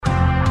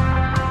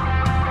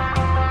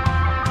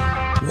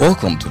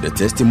Welcome to the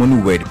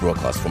Testimony Word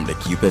broadcast from the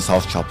Keepers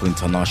House Chapel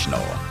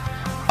International.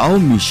 Our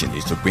mission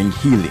is to bring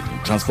healing,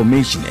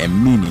 transformation,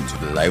 and meaning to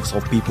the lives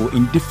of people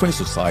in different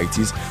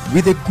societies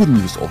with the good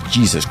news of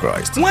Jesus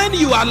Christ. When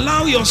you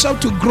allow yourself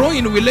to grow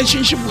in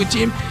relationship with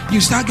Him,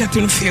 you start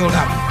getting filled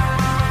up.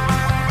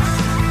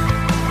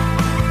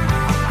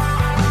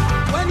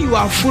 When you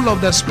are full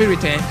of the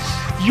Spirit,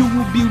 you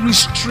will be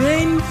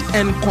restrained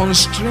and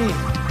constrained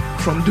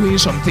from doing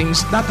some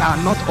things that are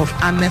not of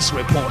honest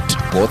report.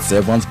 God's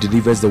servant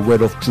delivers the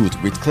word of truth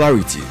with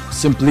clarity,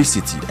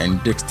 simplicity,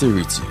 and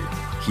dexterity.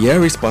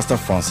 Here is Pastor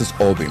Francis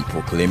Albin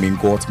proclaiming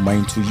God's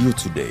mind to you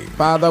today.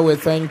 Father, we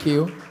thank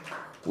you.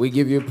 We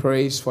give you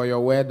praise for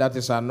your word that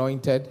is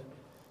anointed.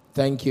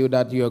 Thank you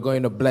that you are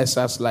going to bless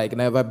us like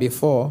never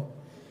before.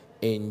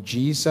 In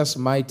Jesus'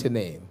 mighty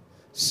name,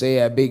 say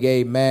a big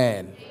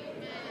amen.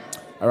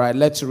 All right,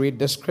 let's read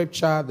the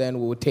scripture, then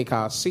we'll take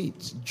our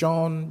seats.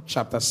 John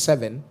chapter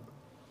 7,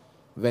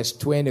 verse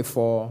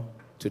 24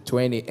 to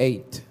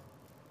 28.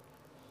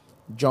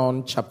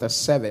 John chapter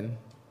 7,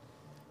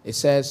 it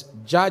says,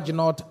 "Judge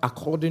not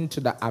according to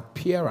the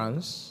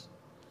appearance,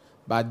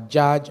 but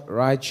judge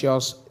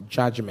righteous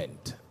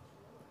judgment.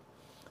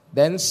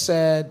 Then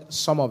said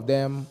some of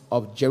them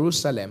of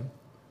Jerusalem,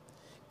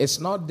 Is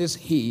not this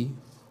he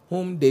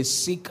whom they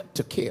seek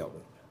to kill?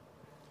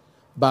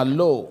 But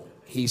lo,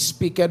 he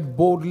speaketh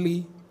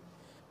boldly,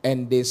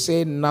 and they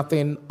say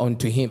nothing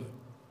unto him.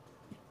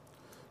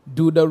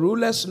 Do the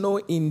rulers know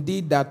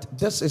indeed that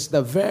this is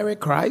the very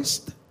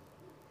Christ?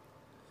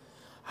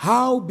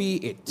 How be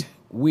it,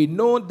 we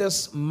know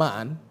this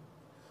man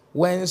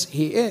whence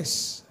he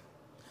is,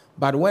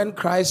 but when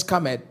Christ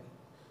cometh,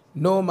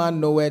 no man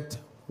knoweth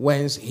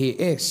whence he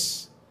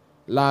is."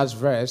 Last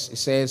verse, it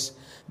says,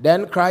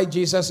 "Then cried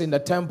Jesus in the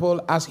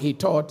temple as he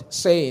taught,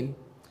 saying,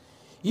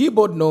 Ye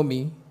both know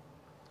me,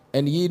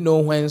 and ye know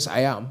whence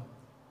I am.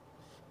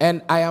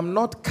 And I am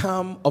not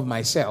come of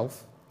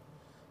myself,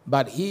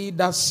 but he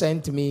that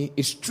sent me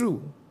is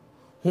true,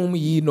 whom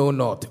ye know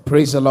not."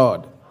 Praise the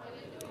Lord.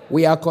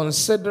 We are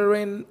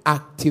considering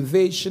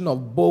activation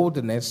of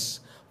boldness,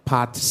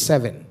 part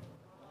 7.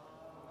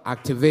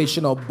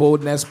 Activation of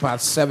boldness,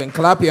 part 7.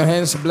 Clap your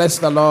hands, bless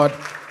the Lord.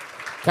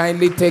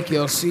 Kindly take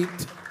your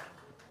seat.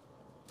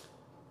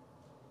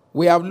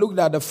 We have looked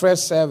at the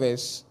first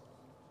service,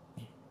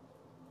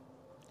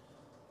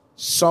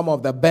 some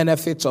of the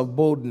benefits of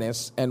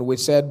boldness, and we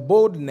said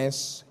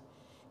boldness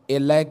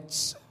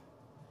elects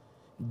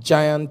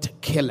giant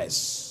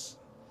killers.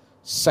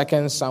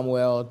 2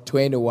 Samuel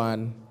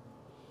 21,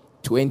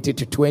 20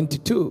 to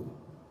 22.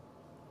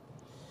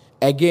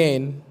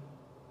 Again,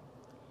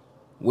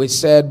 we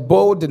said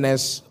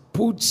boldness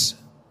puts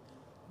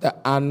the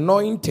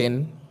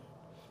anointing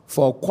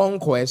for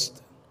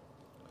conquest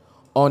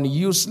on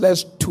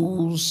useless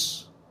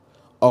tools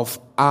of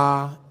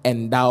our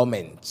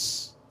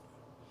endowments.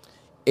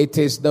 It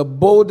is the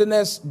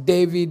boldness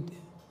David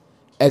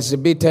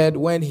exhibited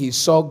when he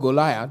saw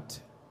Goliath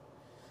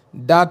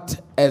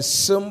that a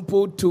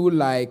simple tool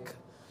like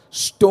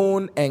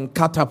stone and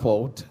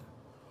catapult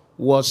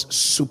was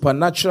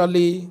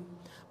supernaturally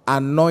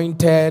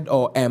anointed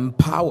or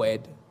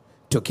empowered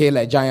to kill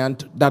a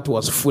giant that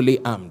was fully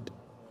armed.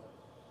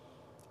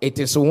 It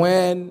is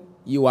when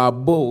you are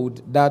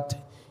bold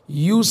that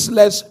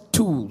useless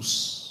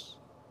tools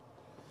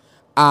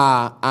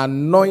are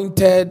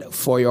anointed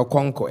for your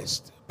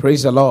conquest.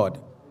 Praise the Lord.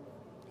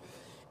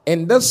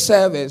 In this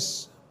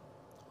service,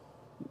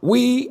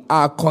 we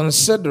are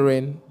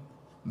considering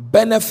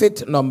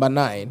benefit number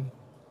 9.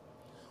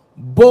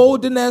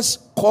 Boldness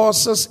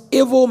causes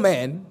evil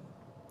men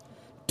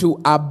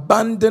to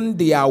abandon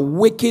their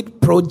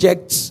wicked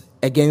projects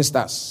against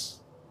us.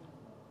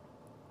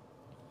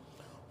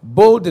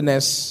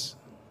 Boldness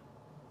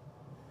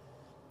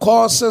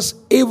causes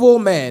evil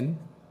men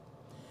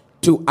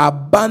to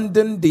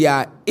abandon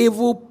their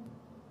evil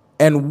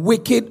and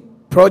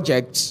wicked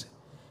projects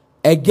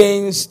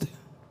against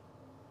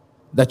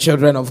the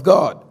children of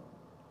God.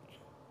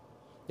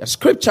 The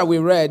scripture we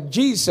read,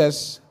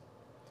 Jesus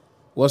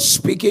was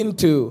speaking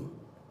to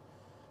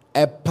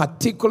a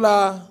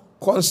particular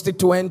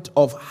constituent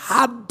of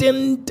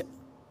hardened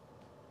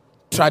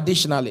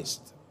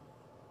traditionalists.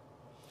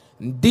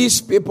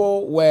 These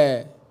people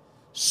were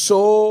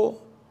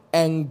so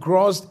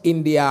engrossed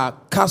in their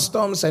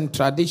customs and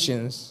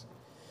traditions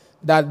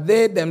that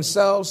they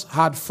themselves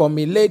had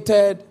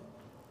formulated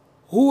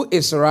who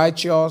is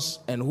righteous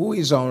and who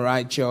is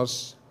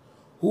unrighteous,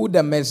 who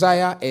the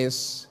Messiah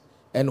is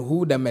and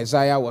who the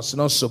Messiah was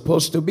not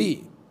supposed to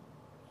be.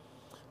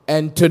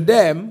 And to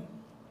them,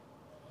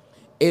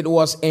 it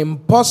was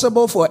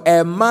impossible for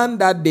a man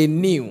that they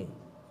knew.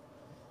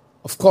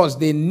 Of course,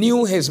 they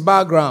knew his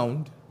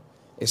background.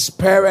 His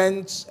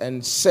parents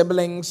and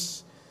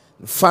siblings,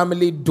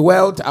 family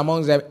dwelt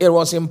amongst them. It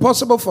was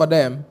impossible for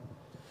them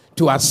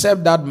to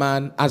accept that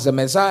man as the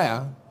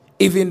Messiah,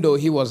 even though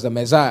he was the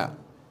Messiah.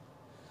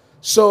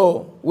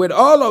 So, with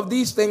all of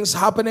these things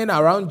happening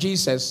around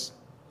Jesus,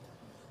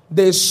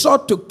 they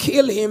sought to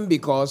kill him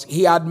because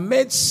he had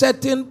made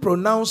certain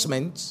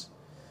pronouncements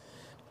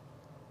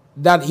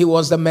that he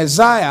was the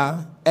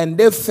Messiah, and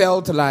they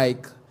felt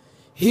like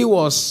he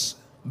was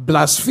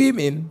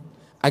blaspheming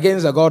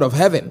against the God of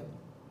heaven.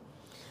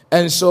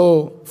 And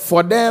so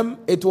for them,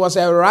 it was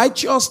a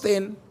righteous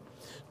thing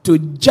to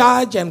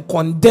judge and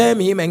condemn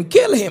him and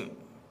kill him.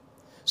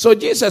 So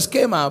Jesus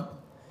came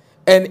up,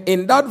 and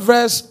in that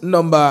verse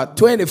number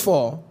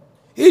 24,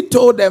 he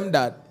told them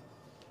that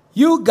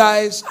you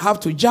guys have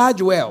to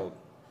judge well,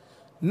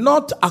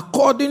 not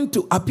according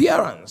to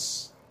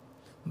appearance,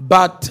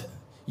 but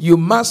you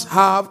must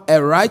have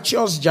a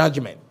righteous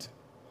judgment.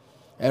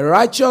 A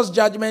righteous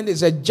judgment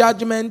is a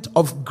judgment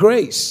of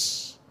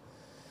grace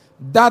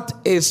that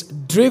is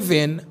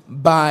driven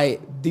by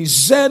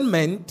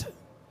discernment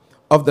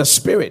of the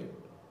Spirit,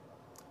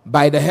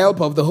 by the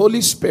help of the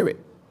Holy Spirit.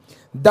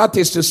 That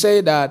is to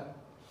say that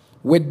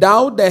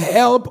without the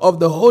help of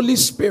the Holy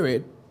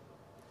Spirit,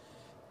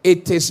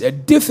 it is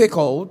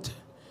difficult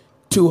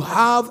to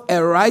have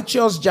a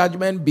righteous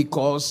judgment,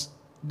 because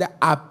the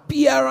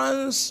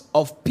appearance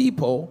of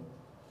people,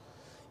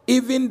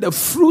 even the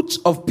fruits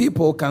of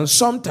people, can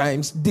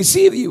sometimes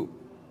deceive you.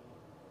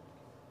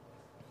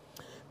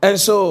 And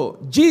so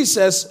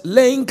Jesus,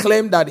 laying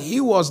claim that he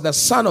was the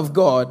Son of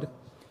God,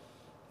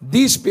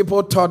 these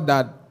people thought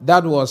that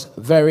that was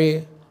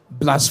very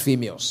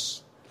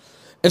blasphemous.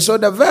 And so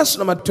the verse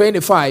number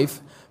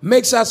 25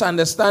 makes us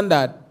understand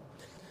that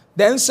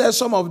then says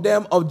some of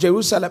them of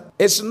Jerusalem,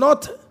 it's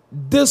not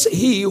this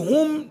he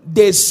whom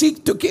they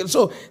seek to kill.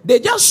 So they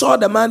just saw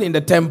the man in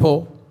the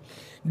temple.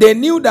 They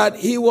knew that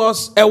he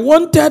was a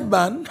wanted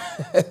man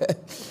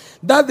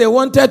that they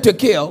wanted to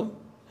kill.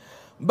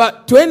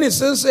 But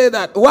 26 say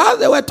that while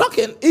they were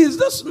talking, is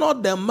this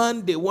not the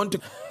man they want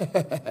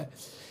to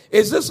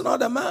is this not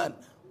the man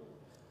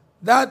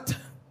that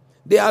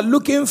they are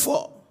looking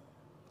for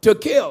to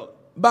kill?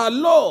 But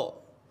lo,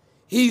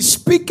 he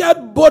speaketh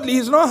boldly.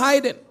 He's not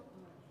hiding.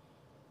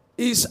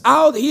 He's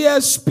out here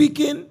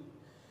speaking,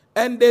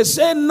 and they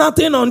say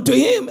nothing unto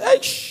him.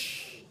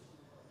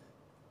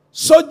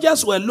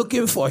 Soldiers were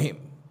looking for him.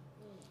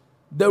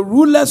 The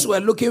rulers were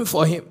looking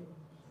for him.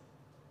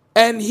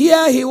 And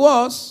here he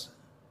was,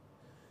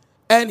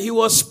 and he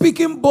was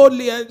speaking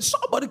boldly, and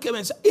somebody came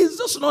and said, is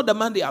this not the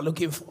man they are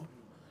looking for?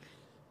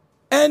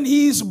 And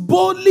he's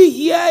boldly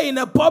here in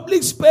a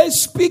public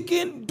space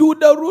speaking. Do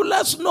the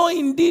rulers know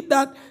indeed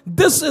that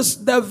this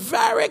is the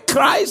very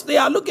Christ they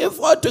are looking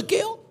for to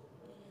kill?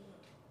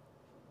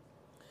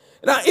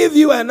 Now, if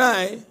you and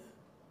I,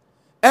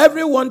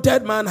 every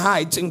wanted man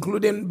hides,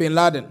 including Bin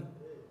Laden.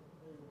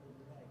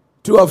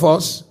 Two of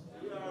us.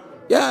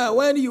 Yeah,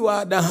 when you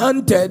are the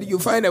hunted, you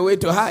find a way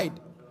to hide.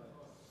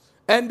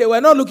 And they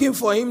were not looking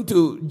for him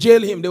to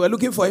jail him. They were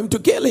looking for him to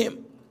kill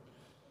him.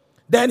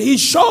 Then he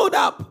showed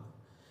up.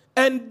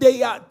 And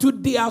they are, to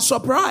their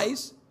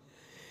surprise,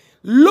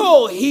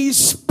 lo, he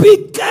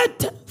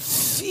speaketh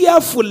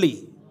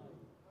fearfully.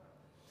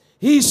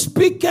 He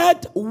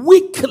speaketh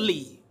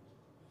weakly.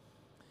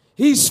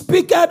 He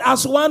speaketh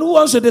as one who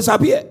wants to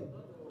disappear.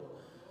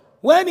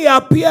 When he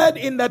appeared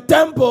in the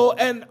temple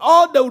and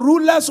all the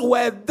rulers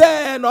were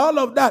there and all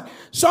of that,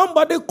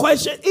 somebody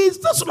questioned, is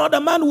this not the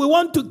man we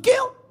want to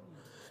kill?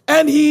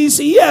 And he's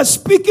here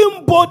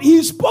speaking bold.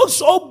 He spoke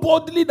so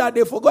boldly that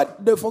they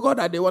forgot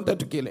that they wanted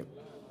to kill him.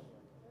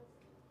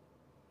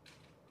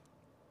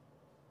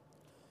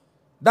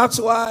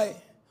 That's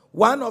why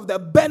one of the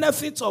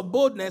benefits of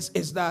boldness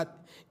is that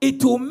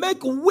it will make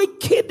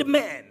wicked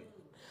men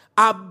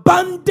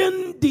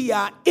abandon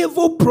their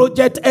evil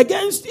project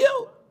against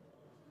you.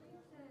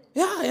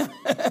 Yeah.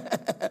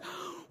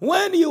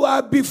 When you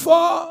are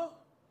before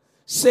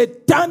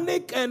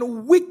satanic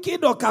and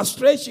wicked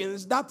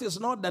orchestrations, that is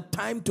not the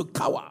time to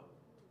cower.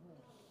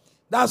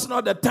 That's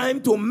not the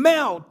time to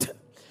melt.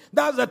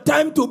 That's the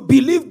time to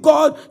believe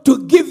God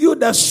to give you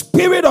the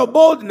spirit of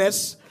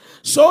boldness,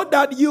 so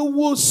that you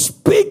will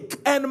speak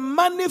and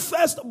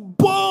manifest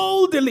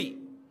boldly.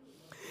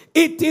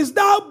 It is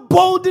that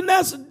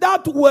boldness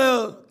that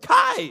will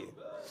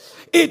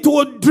it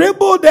will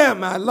dribble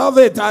them. I love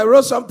it. I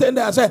wrote something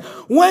there. I said,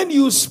 when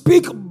you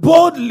speak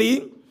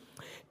boldly,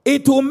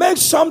 it will make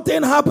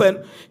something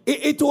happen.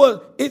 It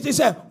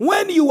is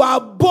when you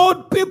are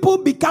bold, people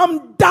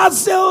become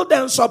dazzled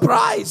and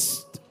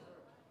surprised.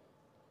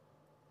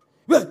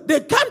 Well, they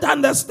can't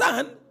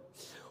understand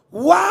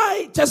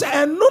why? Just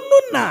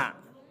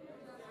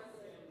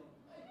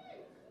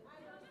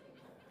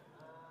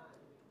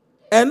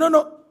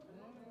no.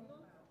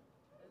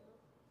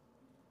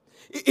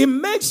 It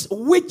makes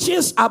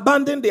witches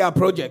abandon their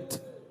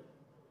project.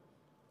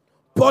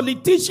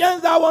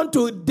 Politicians that want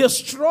to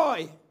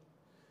destroy,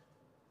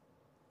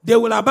 they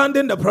will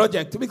abandon the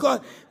project,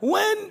 because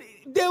when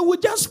they will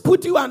just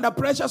put you under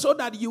pressure so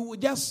that you will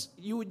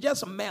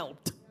just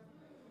melt.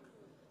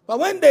 But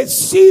when they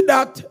see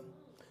that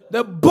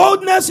the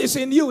boldness is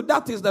in you,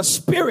 that is the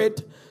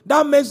spirit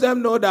that makes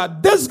them know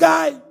that this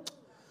guy,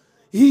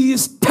 he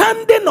is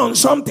standing on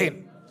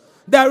something.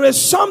 There is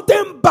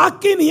something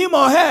backing him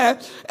or her.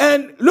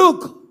 And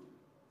look,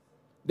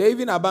 they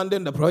even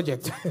abandon the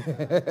project.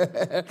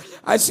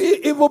 I see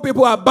evil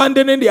people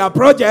abandoning their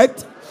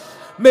project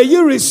May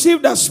you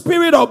receive the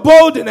spirit of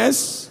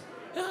boldness.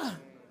 Yeah.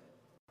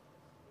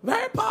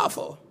 Very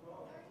powerful.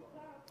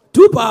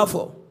 Too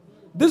powerful.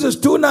 This is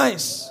too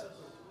nice.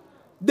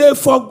 They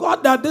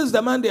forgot that this is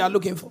the man they are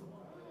looking for.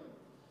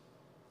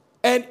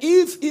 And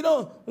if,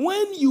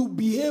 when you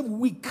behave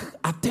weak,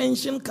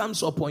 attention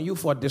comes upon you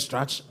for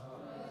distraction.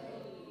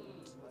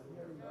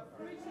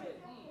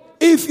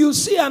 If you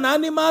see an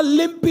animal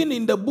limping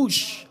in the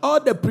bush, all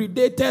the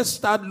predators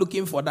start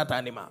looking for that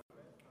animal.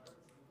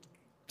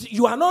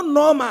 You are not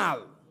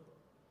normal.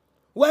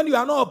 When you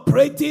are not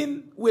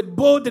operating with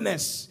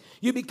boldness,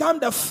 you become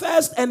the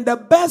first and the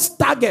best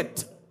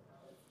target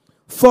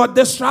for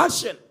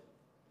distraction.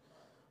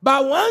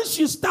 But once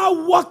you start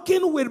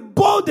walking with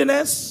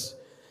boldness,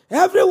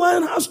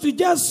 everyone has to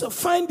just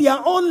find their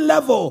own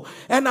level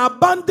and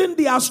abandon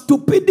their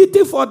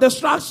stupidity for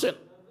distraction.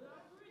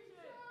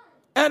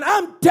 And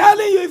I'm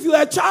telling you, if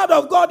you're a child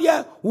of God,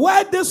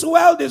 where this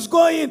world is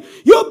going,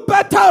 you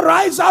better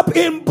rise up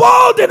in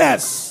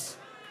boldness.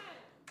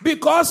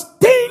 Because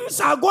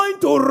things are going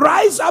to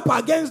rise up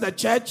against the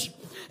church,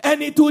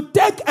 and it will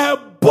take a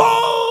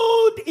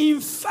bold,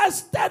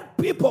 infested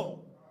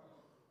people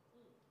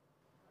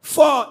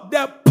for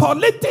the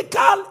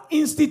political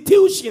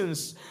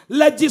institutions,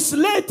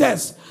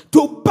 legislators,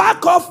 to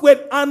back off with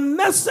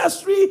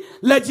unnecessary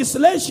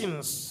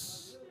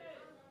legislations.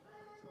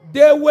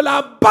 They will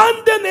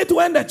abandon it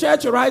when the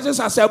church rises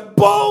as a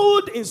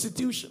bold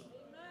institution.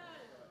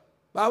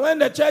 But when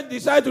the church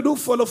decides to do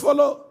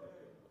follow,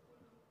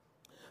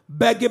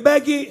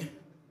 beggy,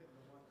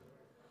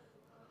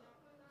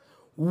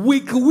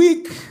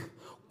 weak,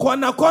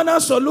 corner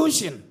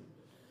solution,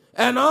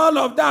 and all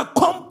of that,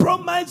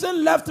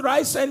 compromising left,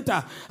 right,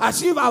 center,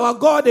 as if our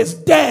God is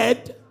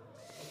dead.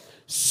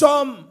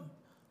 Some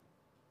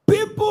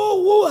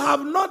people who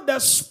have not the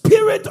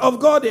Spirit of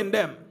God in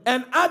them,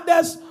 and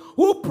others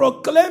who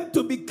proclaim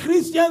to be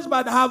Christians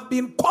but have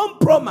been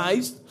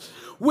compromised,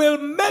 will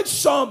make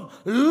some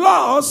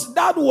laws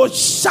that will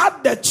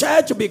shut the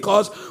church,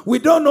 because we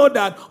don't know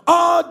that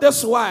all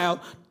this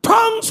while,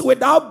 tongues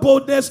without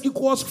boldness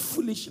equals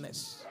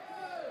foolishness.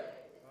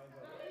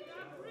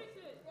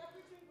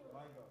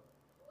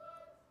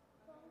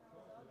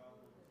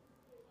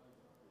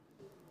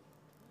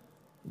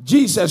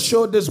 Jesus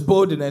showed this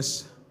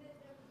boldness,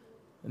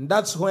 and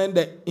that's when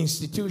the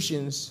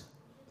institutions,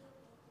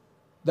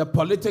 the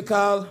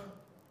political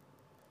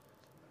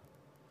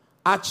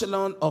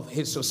echelon of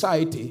his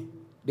society,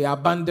 they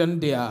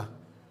abandoned their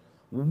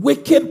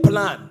wicked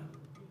plan.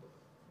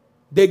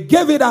 They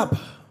gave it up.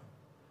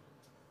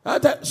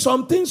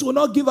 Some things will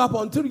not give up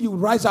until you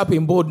rise up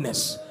in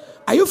boldness.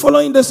 Are you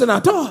following this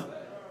at all?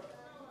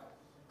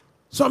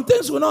 Some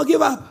things will not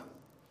give up.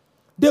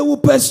 They will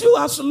pursue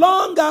as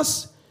long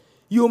as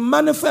you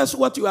manifest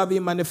what you have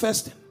been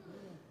manifesting.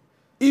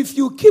 If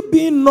you keep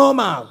being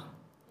normal,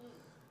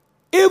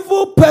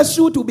 evil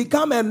pursue to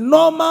become a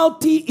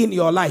normality in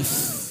your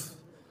life.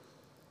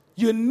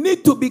 You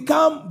need to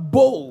become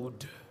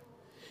bold.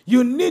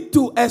 You need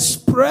to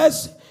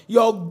express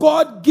your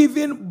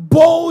God-given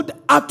bold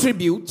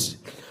attributes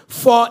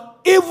for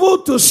evil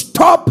to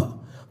stop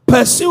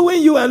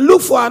pursuing you and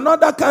look for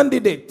another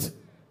candidate.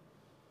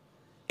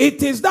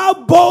 It is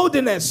that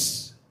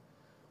boldness.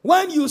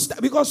 When you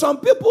because some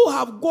people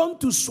have gone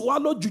to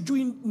swallow juju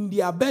in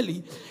their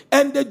belly,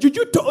 and the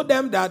juju told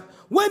them that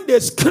when they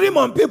scream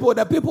on people,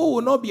 the people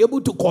will not be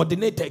able to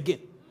coordinate again.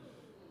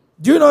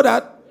 Do you know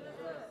that?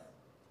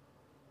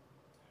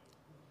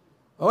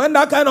 When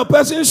that kind of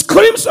person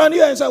screams on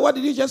you and says, "What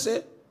did you just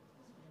say?"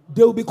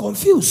 They will be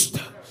confused.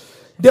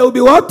 They will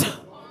be what?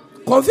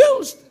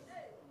 Confused.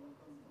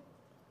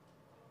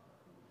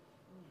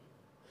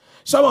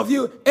 Some of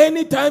you,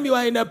 anytime you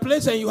are in a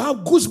place and you have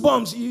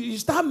goosebumps, you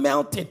start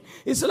melting.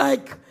 It's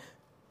like,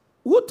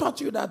 who taught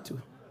you that too?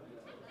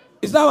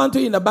 Is that one too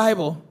in the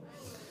Bible?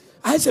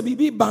 I said,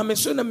 "Bibi,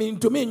 bamisuna mean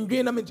to me,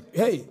 dream.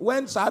 Hey,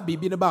 when sa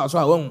bibi the bow, so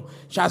I won't.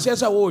 Shall say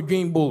so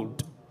dream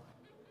bold."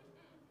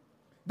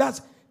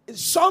 That's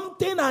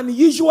something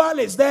unusual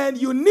is there,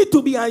 and you need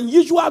to be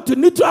unusual to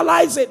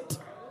neutralize it.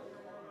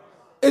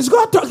 Is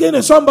God talking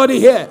to somebody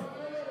here?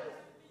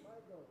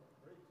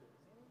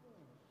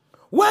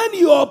 When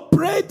you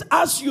operate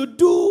as you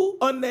do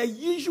on a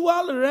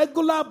usual,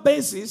 regular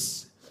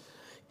basis,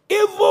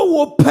 evil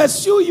will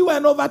pursue you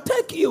and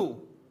overtake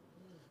you.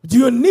 Do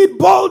you need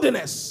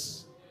boldness?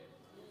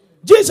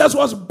 Jesus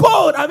was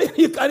bold. I mean,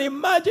 you can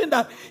imagine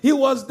that he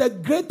was the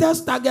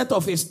greatest target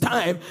of his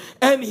time,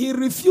 and he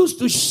refused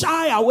to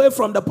shy away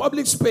from the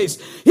public space.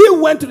 He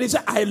went to this,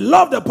 "I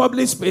love the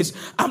public space.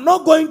 I'm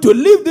not going to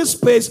leave this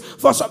space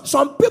for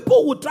some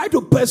people who try to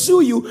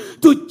pursue you,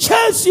 to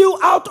chase you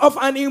out of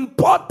an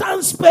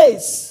important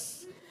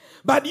space.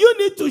 But you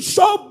need to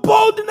show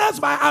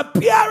boldness by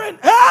appearing.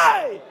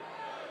 Hey!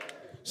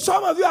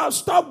 Some of you have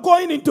stopped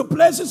going into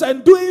places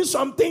and doing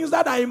some things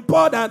that are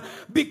important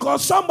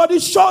because somebody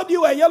showed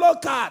you a yellow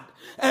card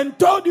and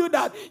told you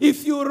that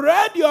if you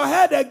read your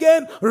head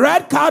again,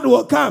 red card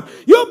will come.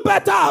 You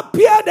better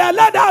appear there,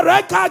 let that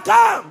red card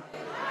come.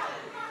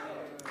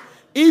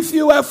 If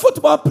you are a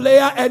football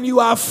player and you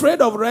are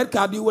afraid of red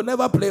card, you will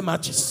never play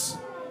matches.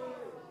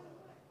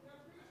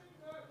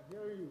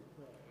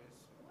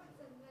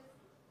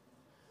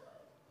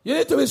 You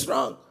need to be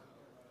strong.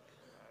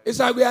 It's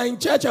like we are in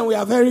church and we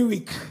are very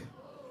weak.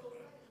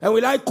 And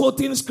we like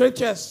quoting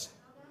scriptures.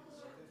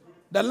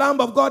 The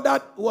Lamb of God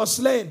that was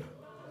slain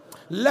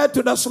led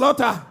to the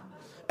slaughter,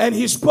 and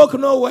he spoke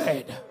no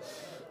word.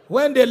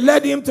 When they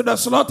led him to the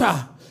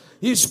slaughter,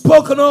 he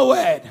spoke no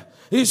word.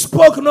 He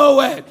spoke no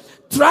word.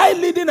 Try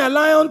leading a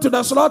lion to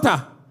the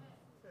slaughter.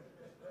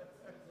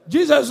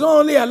 Jesus is not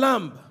only a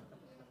lamb.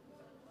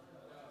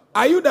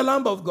 Are you the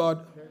Lamb of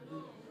God?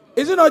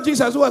 Is it not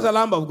Jesus who was the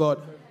Lamb of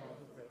God?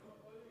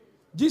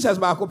 Jesus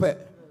Bakope.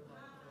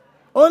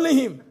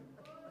 Only him.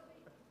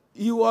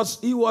 He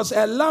was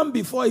a lamb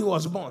before he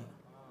was born.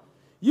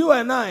 You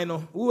and I,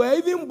 we were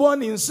even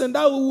born in sin,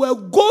 that we were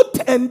goat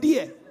and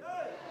deer.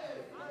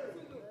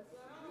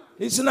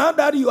 It's now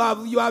that you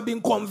have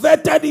been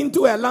converted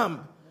into a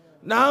lamb.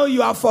 Now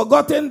you have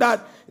forgotten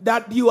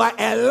that you are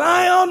a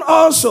lion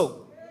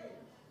also.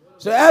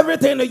 So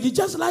everything, you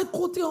just like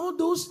quoting all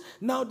those,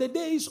 now the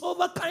day is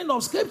over kind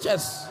of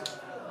scriptures.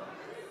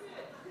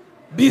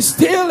 Be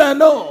still and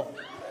know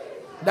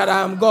that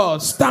I am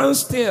God. Stand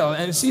still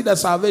and see the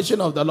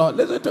salvation of the Lord.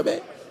 Listen to me.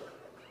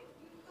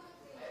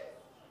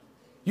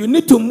 You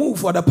need to move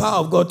for the power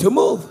of God to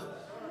move.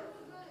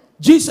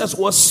 Jesus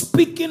was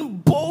speaking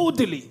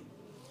boldly.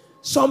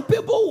 Some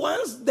people,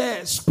 once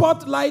the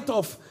spotlight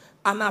of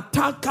an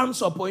attack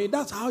comes upon you,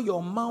 that's how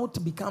your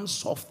mouth becomes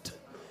soft.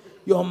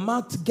 Your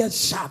mouth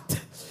gets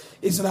shut.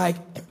 It's like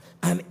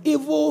an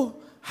evil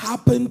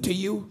happened to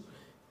you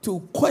to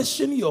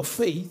question your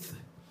faith.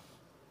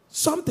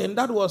 Something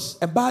that was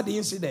a bad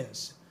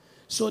incident.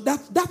 So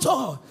that's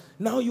all.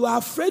 Now you are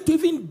afraid to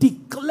even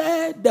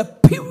declare the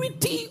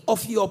purity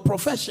of your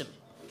profession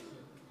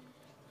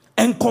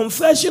and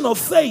confession of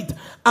faith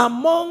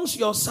amongst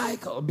your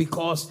cycle,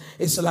 because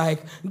it's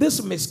like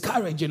this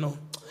miscarriage, no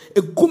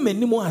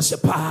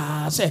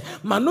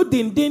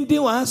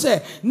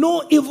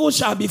evil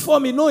shall befall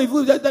me, no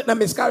evil. The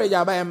miscarriage,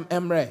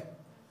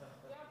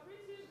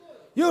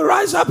 you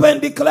rise up and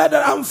declare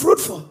that I'm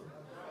fruitful.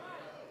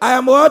 I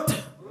am what?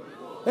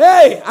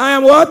 Hey, I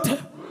am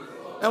what?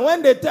 And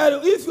when they tell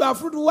you, if you are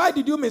fruitful, why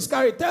did you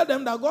miscarry? Tell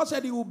them that God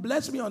said he will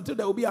bless me until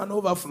there will be an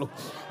overflow.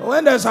 And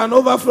when there's an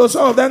overflow,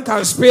 some of them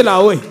can spill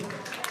away.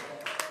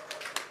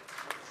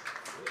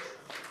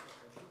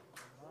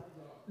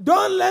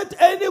 Don't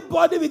let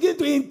anybody begin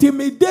to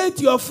intimidate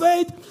your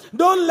faith.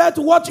 Don't let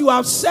what you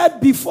have said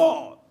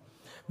before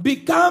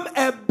become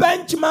a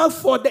benchmark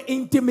for the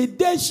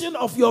intimidation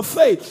of your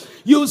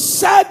faith. You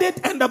said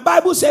it and the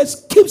Bible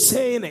says keep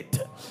saying it.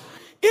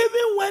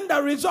 Even when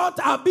the results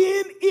are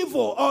being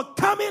evil or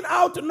coming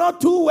out not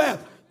too well,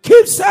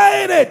 keep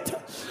saying it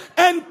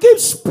and keep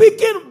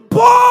speaking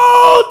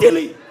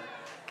boldly.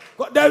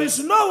 There is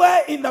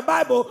nowhere in the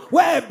Bible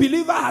where a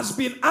believer has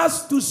been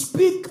asked to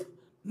speak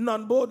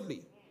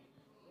non-boldly.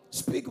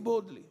 Speak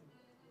boldly.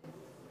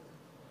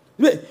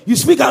 You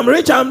speak, I'm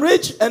rich,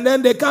 and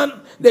then they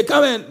come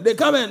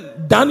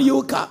and damn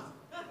you car.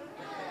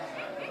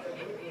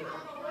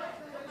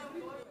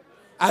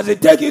 As they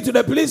take you to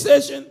the police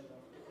station,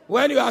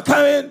 when you are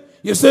coming,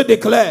 you still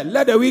declare.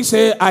 Let the weak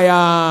say, I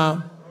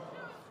am.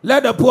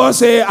 Let the poor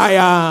say, I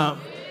am.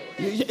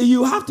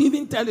 You have to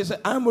even tell yourself,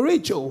 I'm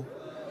rich, oh.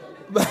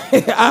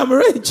 I'm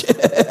rich.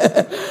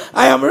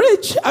 I am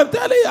rich. I'm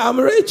telling you, I'm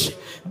rich.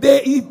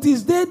 It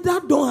is they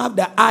that don't have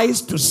the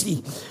eyes to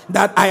see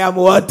that I am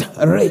what?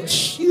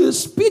 Rich. You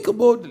speak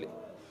boldly.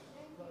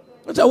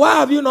 So why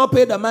have you not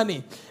paid the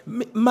money?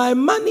 My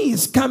money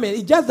is coming.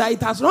 It's just that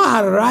it has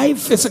not arrived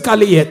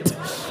physically yet.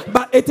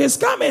 But it is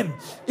coming.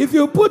 If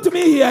you put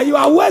me here, you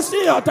are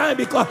wasting your time,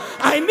 because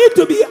I need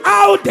to be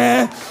out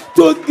there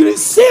to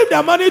receive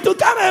the money to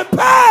come and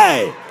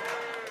pay.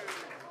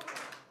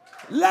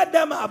 Let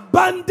them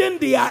abandon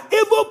their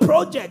evil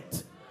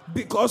project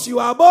because you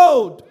are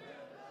bold.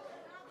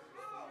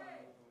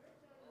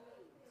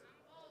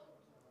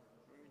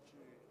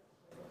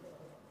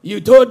 You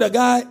told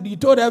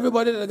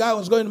everybody that the guy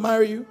was going to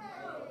marry you.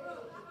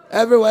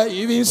 Everywhere,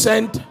 you even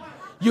sent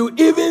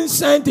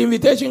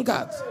invitation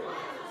cards.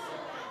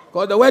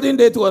 Because the wedding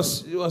date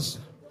was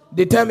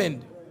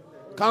determined.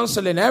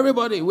 Counseling,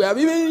 everybody. We have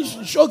even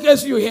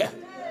showcased you here.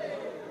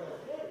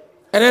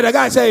 And then the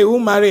guy said he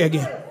won't marry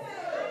again.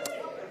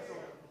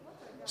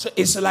 So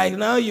it's like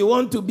now you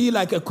want to be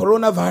like a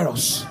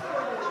coronavirus.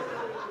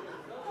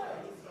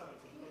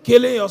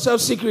 Killing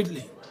yourself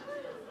secretly.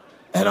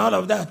 And all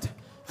of that.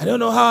 I don't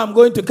know how I'm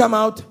going to come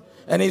out.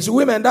 And it's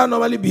women that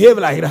normally behave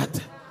like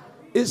that.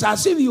 It's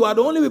as if you are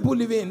the only people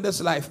living in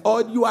this life,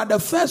 or you are the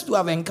first to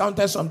have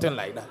encountered something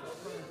like that.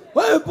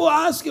 When people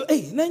ask you,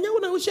 hey,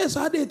 Nanya, share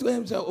Saturday to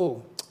him, say,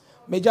 oh,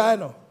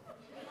 Mejano.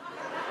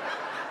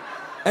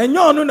 And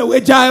you know,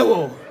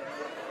 Wejayo.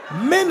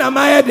 Men am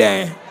I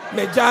there,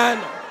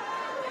 Mejano.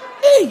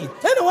 Hey,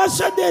 anyone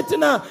said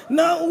that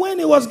now when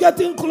he was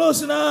getting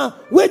close now,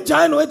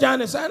 Wejano,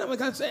 I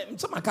can say,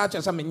 some catch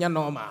us, I mean,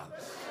 normal.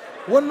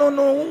 One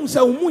no say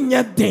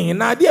umunya den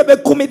na de be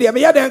comedy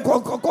me ya den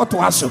ko to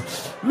aso.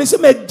 Me say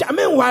me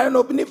jame wa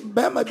no ni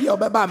be ma bi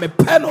obeba me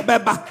pe no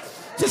beba.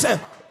 She said,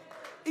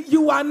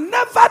 you are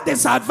never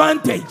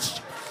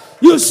disadvantaged.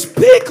 You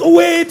speak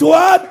with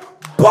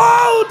what?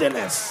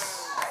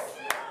 Boldness.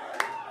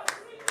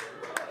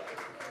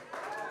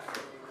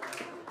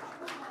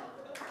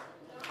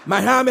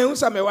 My hame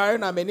unsa me ware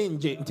na me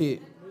ninje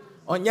nti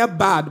onya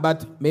bad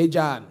but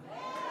major.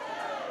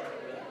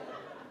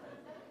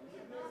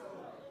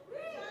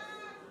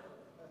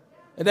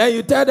 And then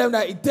you tell them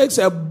that it takes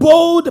a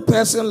bold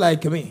person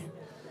like me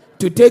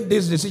to take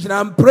this decision.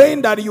 I'm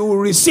praying that you will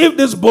receive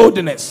this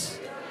boldness.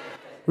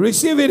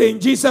 Receive it in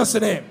Jesus'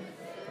 name.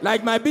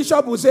 Like my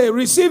bishop will say,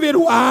 receive it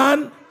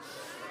one.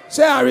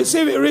 Say, I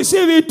receive it.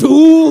 Receive it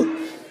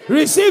two.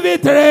 Receive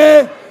it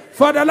three.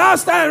 For the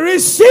last time,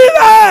 receive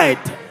it.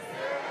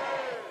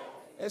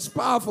 It's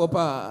powerful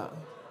power.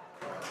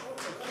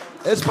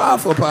 It's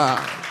powerful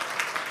power.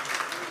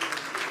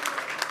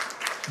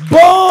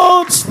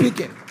 Bold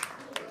speaking.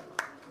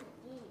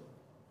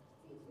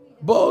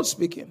 Bold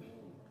speaking.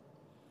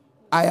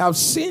 I have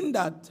seen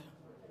that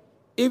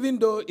even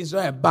though it's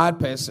not a bad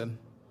person,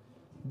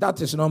 that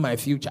is not my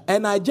future.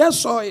 And I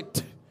just saw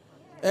it.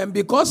 And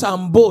because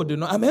I'm bold,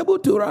 I'm able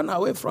to run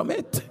away from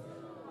it.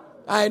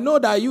 I know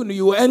that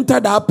you enter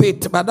that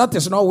pit, but that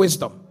is not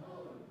wisdom.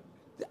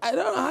 I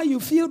don't know how you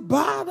feel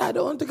bad. I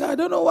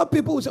don't know what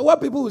people will say. What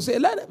people will say.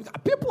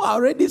 People are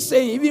already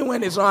saying even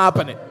when it's not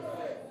happening.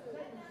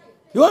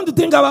 You want to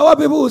think about what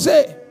people will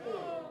say.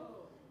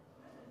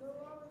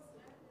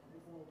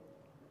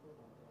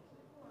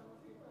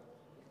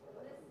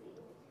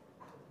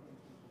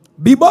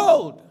 Be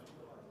bold.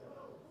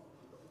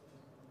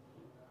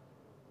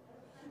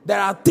 There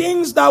are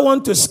things that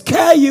want to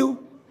scare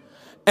you,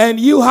 and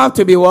you have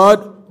to be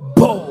what?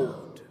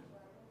 Bold.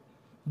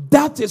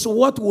 That is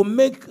what will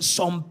make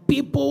some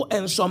people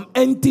and some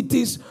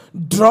entities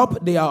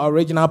drop their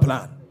original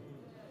plan.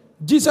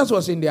 Jesus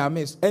was in their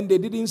midst, and they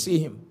didn't see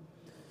him.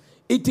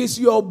 It is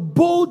your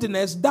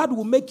boldness that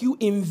will make you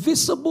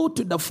invisible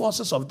to the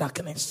forces of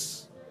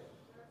darkness.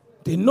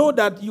 They know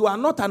that you are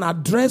not an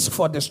address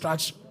for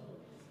destruction.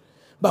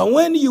 But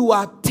when you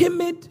are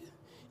timid,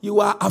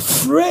 you are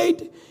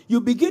afraid, you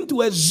begin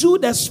to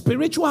exude a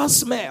spiritual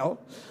smell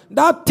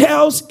that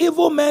tells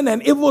evil men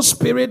and evil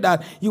spirit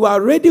that you are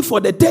ready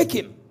for the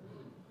taking.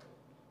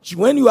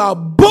 When you are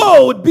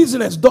bold,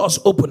 business doors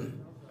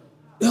open.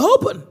 They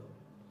open.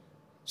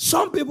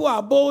 Some people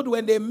are bold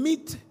when they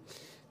meet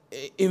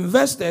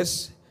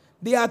investors.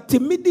 Their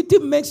timidity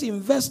makes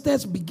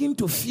investors begin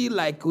to feel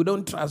like we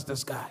don't trust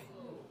this guy.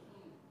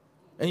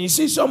 And you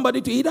see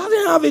somebody, he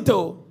doesn't have it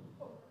all.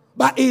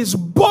 But he's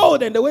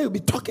bold in the way he'll be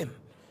talking.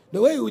 The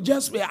way he'll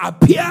just be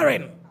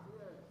appearing.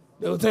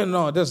 They'll say,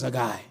 no, this is a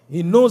guy.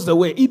 He knows the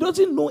way. He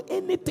doesn't know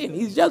anything.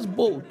 He's just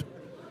bold.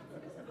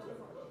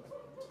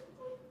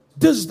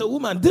 This is the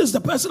woman. This is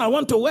the person I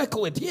want to work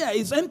with. Yeah,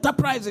 his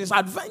enterprise is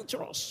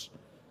adventurous.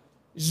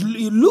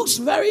 He looks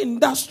very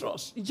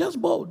industrious. He's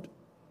just bold.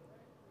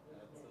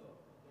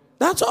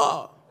 That's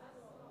all.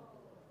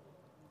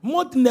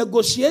 Most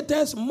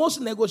negotiators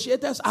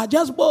are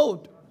just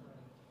bold.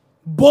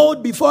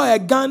 Bold before a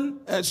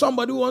gun.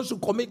 Somebody who wants to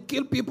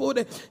kill people.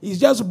 He's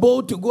just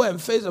bold to go and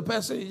face a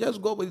person. He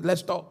just go with,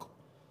 let's talk.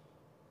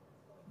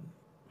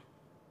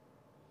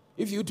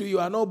 If you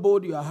are not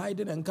bold, you are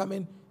hiding and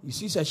coming. You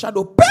see a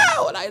shadow,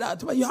 pow, like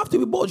that. But you have to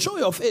be bold. Show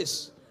your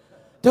face.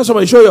 Tell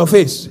somebody, show your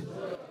face.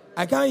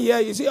 I can't hear.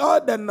 You see,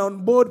 all the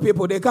non-bold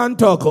people, they can't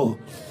talk. Oh.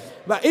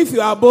 But if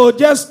you are bold,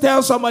 just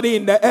tell somebody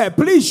in the air,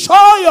 please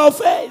show your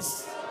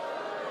face.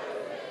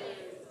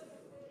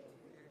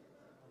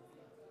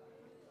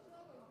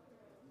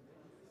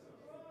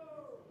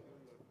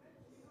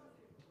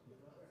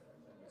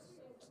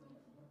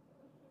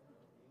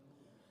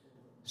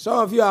 Some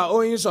of you are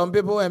owing some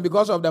people, and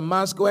because of the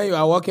mask, when you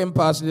are walking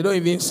past, they don't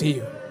even see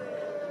you.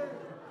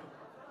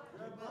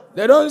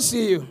 They don't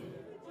see you.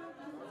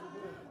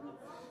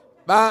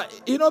 But,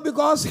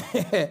 because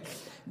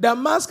the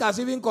mask has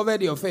even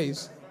covered your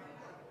face.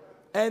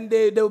 And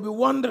they will be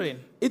wondering.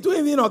 It will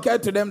even occur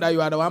to them that you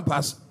are the one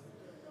person.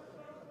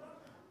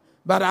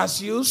 But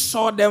as you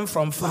saw them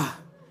from far,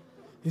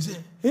 you say,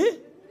 eh?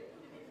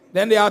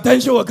 Then their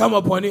attention will come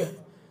upon you.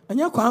 And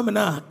you're coming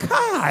now.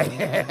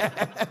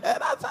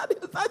 That's how they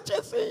start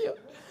chasing you.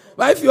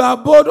 But if you are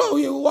bold,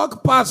 you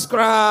walk past,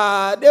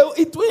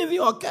 it will even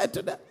occur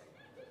to them.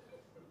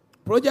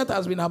 Project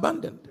has been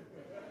abandoned.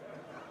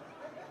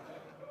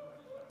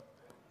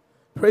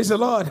 Praise the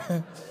Lord.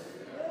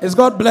 Is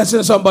God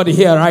blessing somebody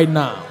here right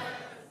now?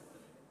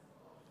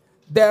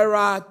 There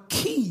are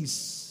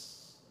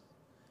keys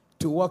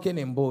to walking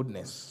in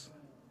boldness.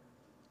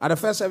 At the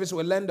first service,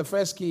 we learned the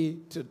first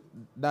key to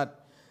that.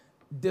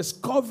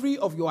 Discovery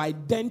of your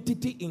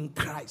identity in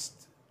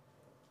Christ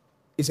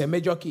is a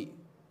major key.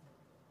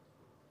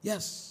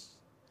 Yes.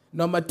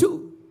 Number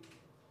 2,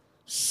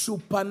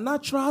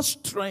 supernatural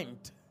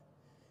strength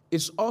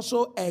is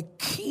also a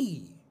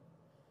key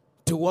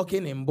to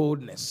walking in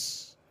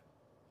boldness.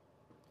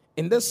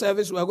 In this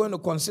service, we are going to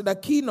consider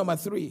key number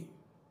 3.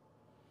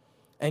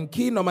 And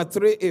key number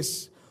 3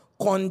 is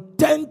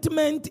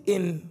contentment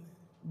in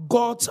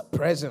God's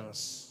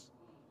presence.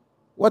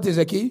 What is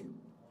the key?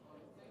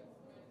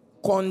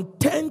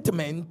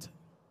 Contentment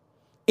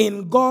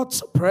in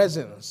God's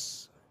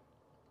presence.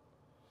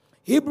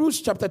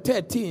 Hebrews chapter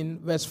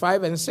 13, verse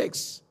 5 and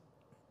 6.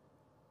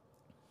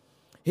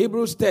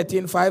 Hebrews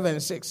 13, 5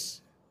 and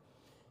 6.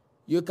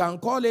 You can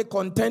call it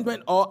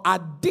contentment or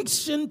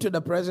addiction to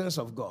the presence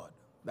of God.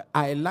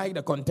 I like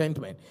the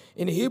contentment.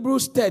 In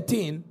Hebrews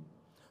 13,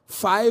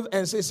 5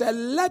 and 6, said,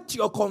 let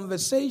your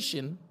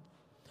conversation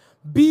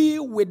be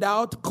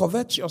without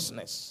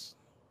covetousness,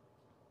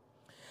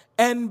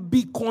 and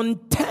be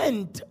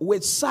content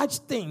with such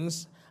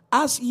things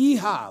as ye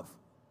have.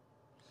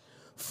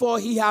 For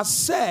he has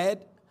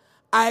said,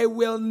 I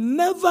will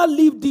never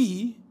leave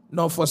thee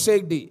nor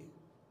forsake thee.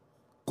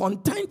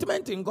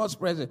 Contentment in God's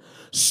presence.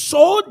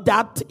 So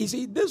that, you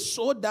see, this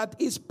so that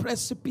is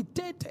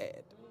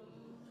precipitated.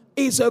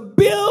 Is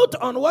built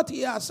on what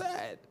he has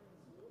said.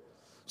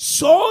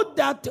 So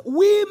that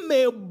we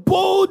may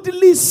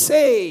boldly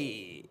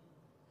say,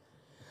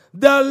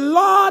 the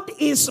Lord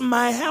is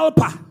my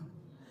helper,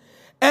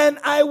 and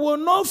I will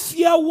not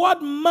fear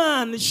what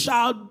man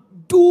shall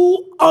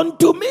do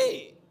unto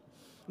me.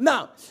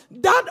 Now,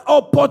 that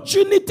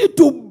opportunity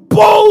to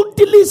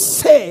boldly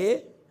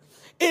say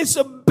is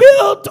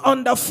built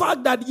on the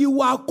fact that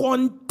you are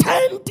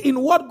content in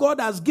what God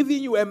has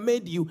given you and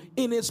made you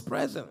in his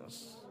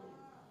presence.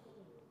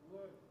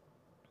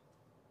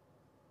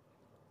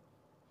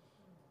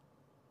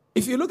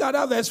 If you look at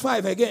that verse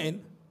 5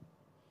 again,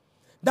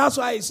 that's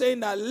why he's saying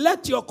that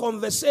let your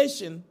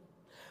conversation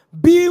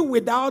be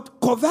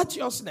without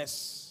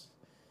covetousness.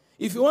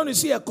 If you want to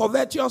see a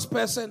covetous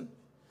person,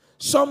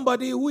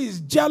 somebody who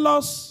is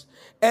jealous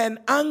and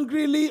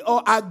angrily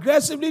or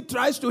aggressively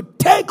tries to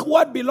take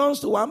what belongs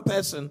to one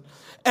person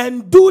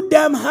and do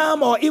them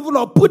harm or evil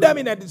or put them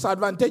in a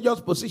disadvantageous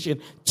position,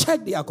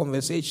 check their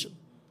conversation.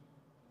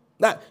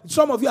 Now,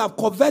 some of you have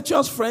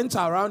covetous friends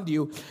around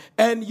you,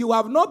 and you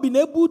have not been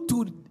able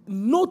to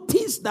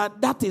notice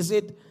that is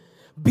it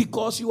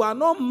because you are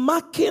not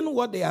marking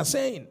what they are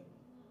saying.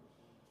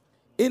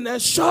 In a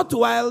short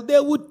while, they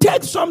will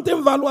take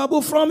something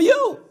valuable from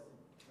you.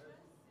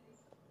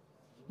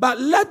 But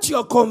let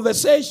your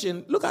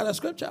conversation, look at the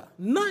scripture.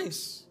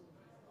 Nice.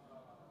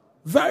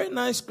 Very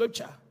nice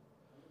scripture.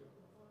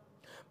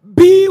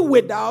 Be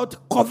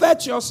without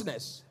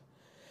covetousness,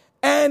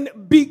 and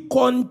be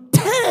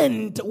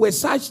content with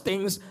such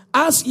things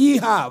as ye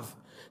have.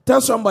 Tell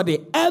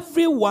somebody,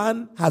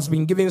 everyone has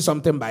been given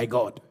something by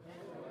God.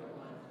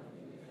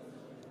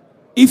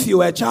 If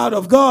you are a child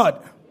of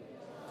God,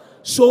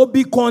 so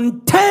be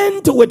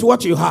content with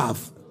what you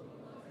have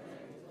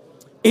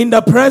in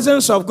the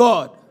presence of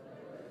God.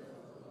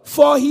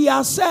 For he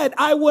has said,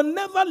 I will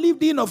never leave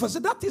thee nor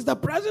forsake. That is the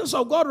presence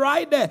of God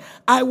right there.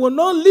 I will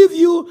not leave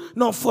you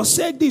nor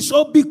forsake thee.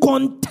 So be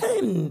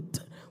content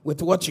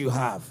with what you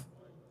have.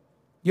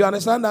 You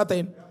understand that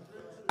thing?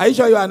 Are you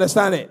sure you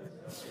understand it?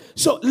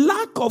 So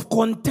lack of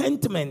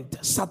contentment,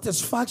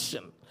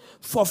 satisfaction,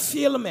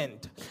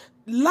 fulfillment,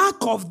 lack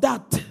of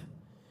that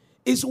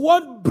is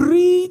what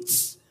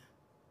breeds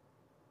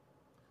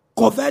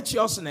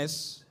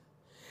covetousness,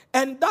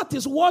 and that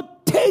is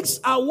what takes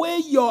away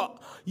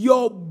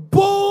your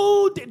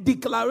bold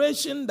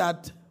declaration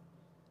that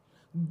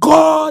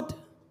God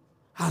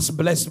has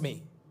blessed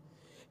me.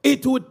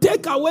 It will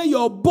take away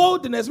your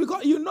boldness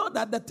because you know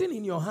that the thing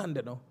in your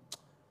hand,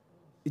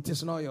 it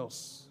is not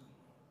yours.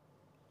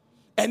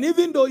 And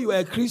even though you are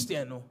a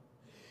Christian,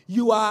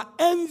 you are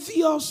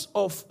envious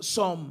of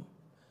some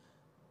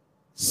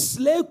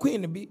slave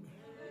queen.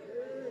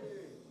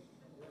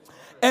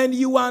 And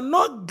you are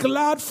not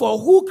glad for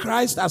who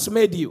Christ has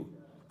made you.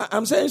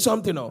 I'm saying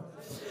something now.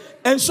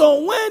 And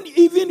so when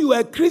even you are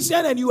a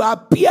Christian and you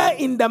appear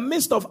in the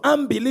midst of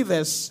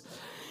unbelievers,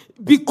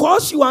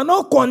 because you are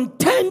not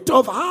content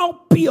of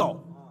how pure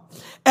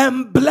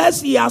and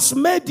blessed he has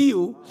made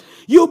you,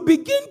 you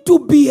begin to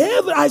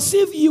behave as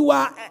if you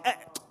are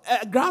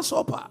a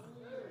grasshopper.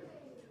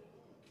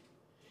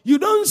 You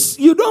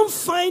don't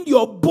find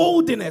your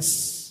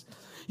boldness.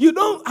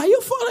 Are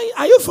you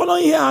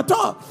following here at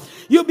all?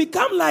 You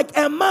become like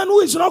a man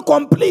who is not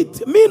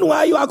complete.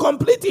 Meanwhile, you are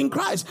complete in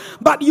Christ.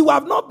 But you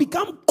have not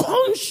become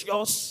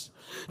conscious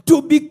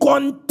to be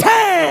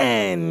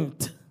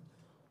content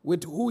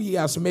with who he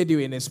has made you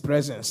in his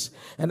presence.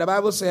 And the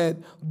Bible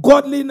said,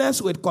 godliness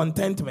with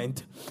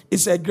contentment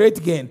is a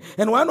great gain.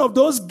 And one of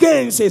those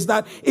gains is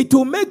that it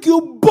will make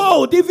you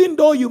bold, even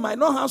though you might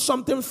not have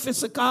something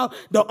physical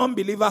the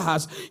unbeliever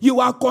has. You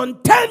are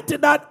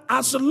content that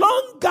as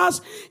long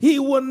as he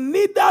will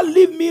neither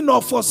leave me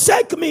nor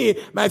forsake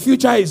me, my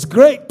future is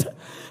great.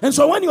 And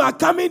so when you are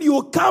coming,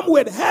 you come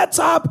with heads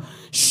up,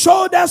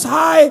 shoulders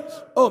high,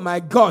 oh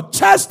my God,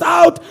 chest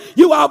out.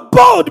 You are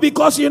bold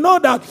because you know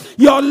that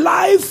your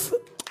life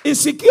is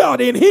secured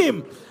in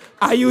him.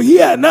 Are you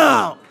here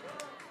now?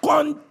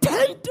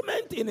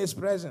 Contentment in his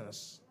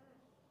presence.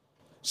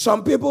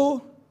 Some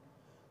people,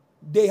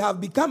 they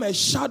have become a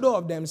shadow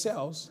of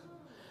themselves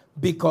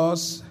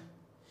because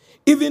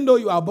Even though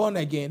you are born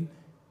again,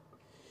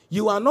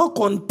 you are not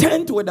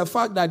content with the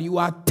fact that you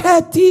are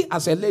 30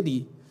 as a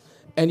lady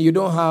and you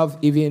don't have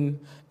even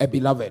a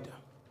beloved.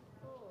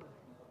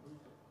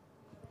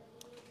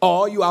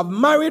 Or you have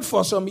married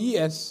for some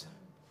years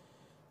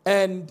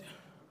and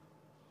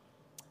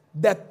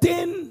the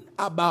thing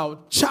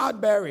about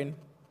childbearing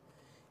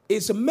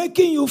is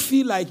making you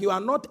feel like you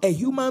are not a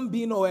human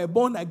being or a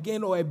born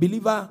again or a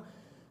believer,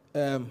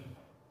 a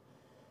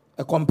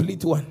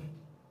complete one.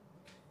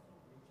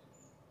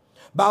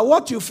 But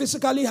what you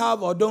physically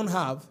have or don't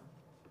have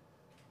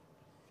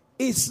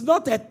is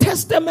not a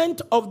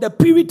testament of the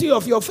purity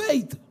of your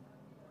faith.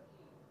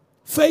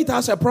 Faith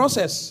has a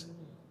process.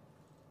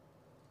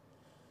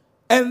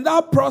 And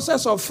that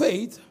process of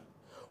faith,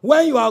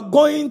 when you are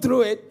going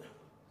through it,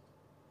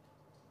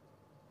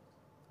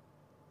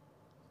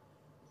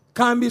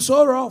 can be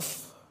so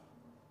rough.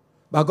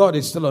 But God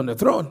is still on the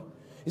throne.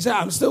 He said,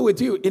 I'm still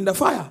with you in the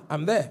fire.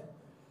 I'm there.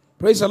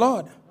 Praise the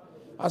Lord.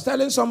 I was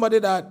telling somebody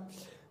that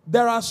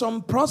there are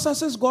some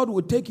processes God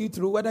will take you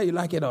through whether you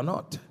like it or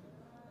not.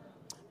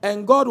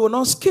 And God will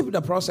not skip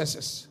the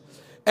processes.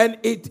 And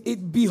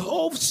it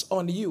behoves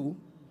on you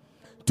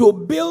to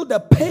build the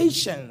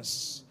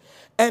patience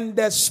and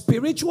the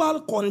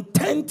spiritual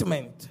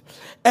contentment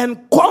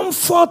and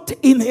comfort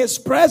in His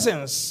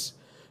presence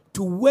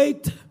to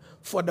wait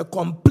for the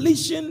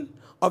completion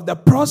of the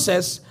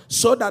process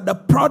so that the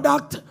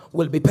product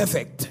will be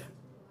perfect.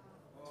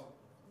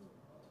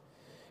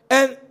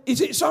 And you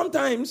see,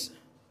 sometimes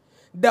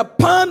the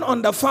pan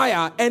on the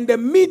fire and the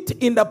meat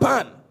in the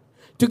pan,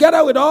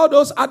 together with all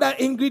those other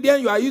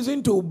ingredients you are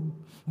using to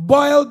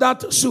boil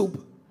that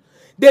soup,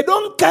 they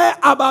don't care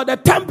about the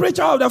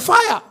temperature of the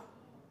fire.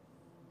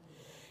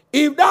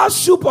 If that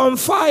soup on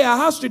fire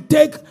has to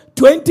take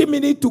 20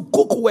 minutes to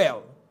cook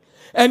well,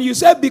 and you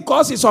say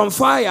because it's on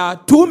fire,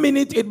 2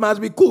 minutes it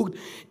must be cooked,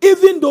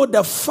 even though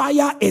the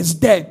fire is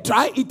dead,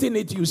 try eating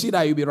it, you see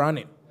that you'll be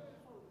running.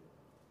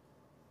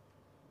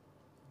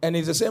 And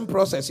it's the same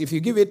process. If you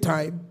give it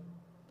time,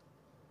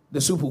 the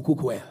soup will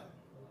cook well.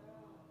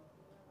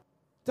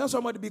 Tell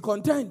somebody to be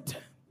content.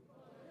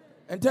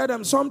 And tell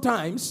them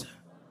sometimes,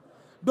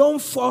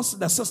 don't force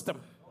the system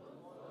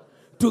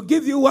to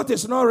give you what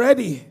is not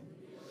ready.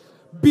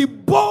 Be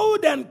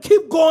bold and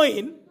keep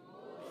going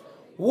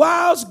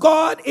whilst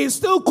God is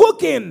still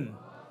cooking.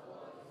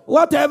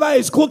 Whatever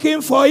is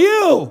cooking for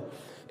you.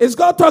 Is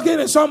God talking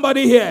to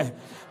somebody here?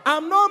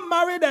 I'm not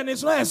married and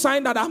it's not a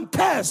sign that I'm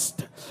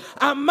cursed.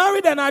 I'm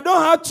married and I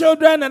don't have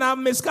children and I've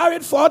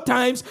miscarried 4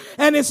 times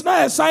and it's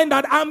not a sign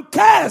that I'm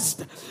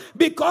cursed.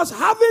 Because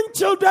having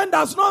children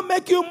does not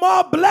make you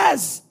more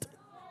blessed.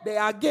 They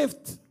are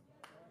gifts.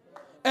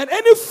 And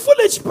any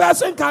foolish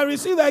person can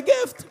receive a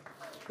gift.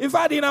 In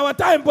fact, in our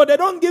time, but they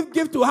don't give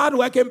gift to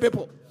hardworking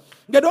people.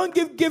 They don't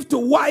give gift to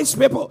wise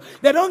people.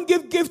 They don't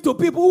give gift to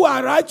people who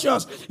are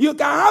righteous. You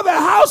can have a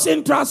house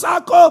in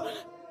Trasaco.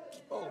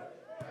 Oh.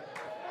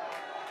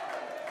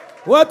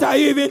 What are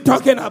you even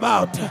talking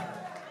about?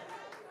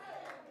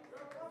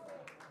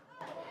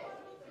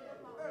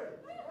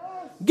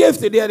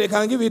 Gift there, they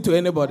can give it to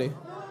anybody.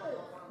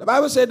 The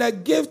Bible said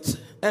that gift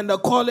and the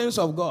callings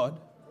of God,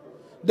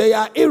 they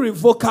are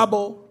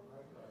irrevocable.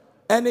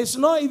 And it's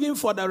not even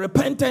for the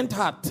repentant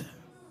heart.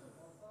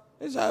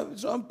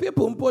 Some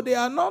people, they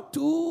are not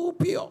too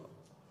pure.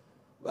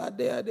 But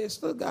they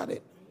still got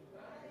it.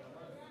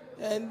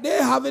 And they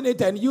having it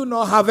and you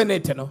not having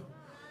it, you know.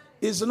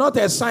 It's not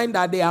a sign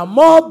that they are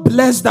more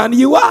blessed than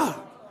you are.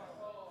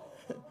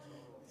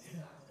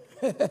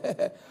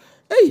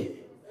 Hey,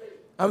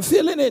 I'm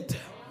feeling it.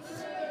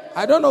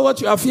 I don't know what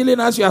you are feeling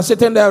as you are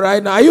sitting there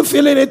right now. Are you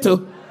feeling it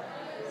too?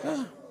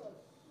 Yeah.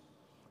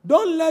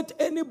 Don't let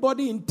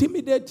anybody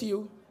intimidate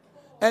you,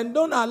 and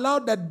don't allow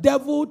the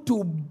devil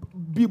to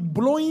be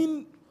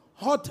blowing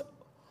hot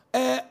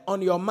air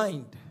on your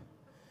mind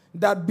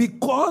that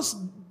because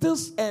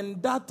this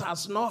and that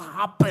has not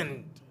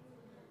happened,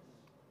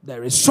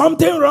 there is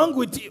something wrong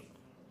with you.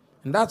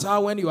 And that's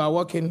how when you are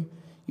walking,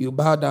 you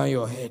bow down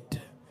your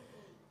head.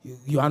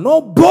 You are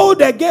not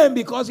bold again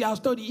because you have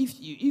studied.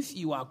 If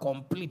you are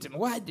complete, and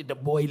why did the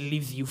boy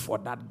leave you for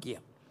that girl?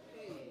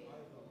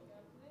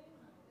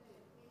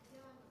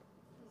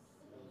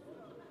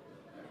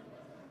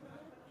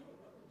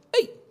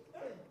 Hey.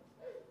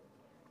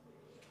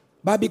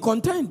 But be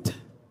content.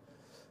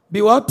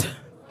 Be what?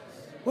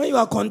 When you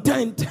are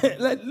content,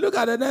 look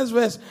at the next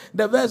verse.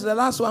 The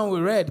last one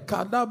we read.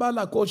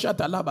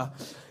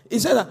 It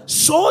says that,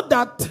 so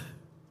that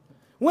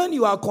when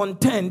you are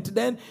content,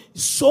 then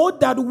so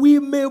that we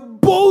may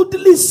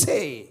boldly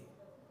say,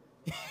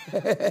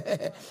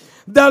 the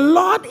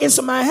Lord is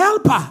my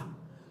helper.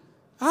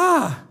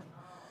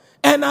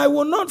 And I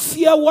will not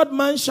fear what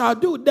man shall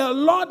do. The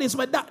Lord is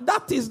my,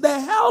 that is the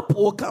help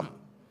will come.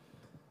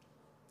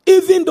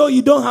 Even though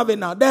you don't have it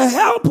now, the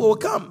help will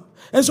come.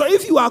 And so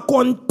if you are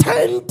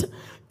content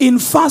in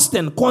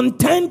fasting,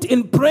 content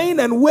in praying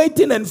and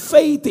waiting and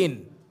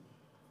faithing,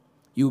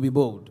 you'll be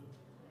bold.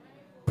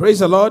 Praise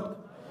the Lord.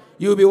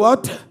 You'll be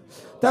what?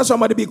 Tell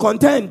somebody, be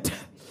content.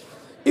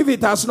 If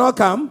it has not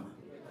come,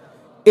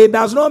 it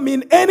does not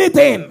mean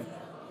anything.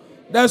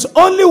 There's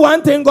only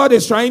one thing God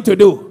is trying to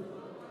do.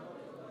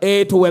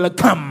 It will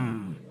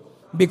come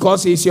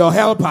because He's your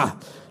helper.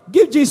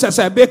 Give Jesus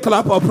a big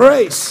clap of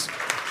praise.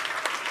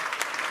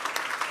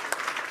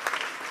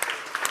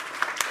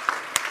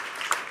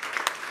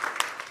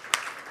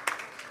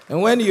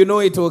 And when you know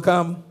it will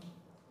come,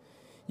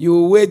 you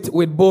will wait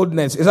with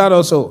boldness. Is that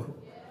also?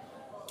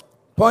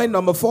 Point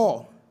number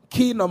 4.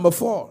 Key number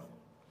 4.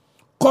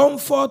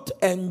 Comfort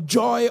and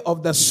joy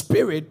of the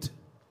Spirit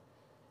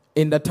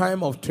in the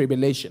time of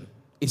tribulation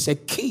is a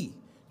key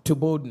to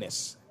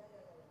boldness.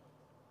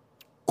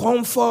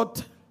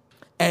 Comfort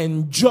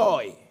and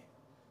joy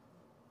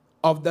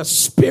of the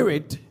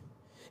Spirit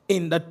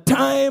in the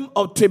time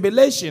of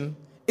tribulation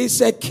is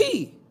a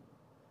key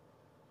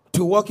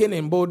to walking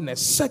in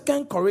boldness.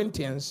 2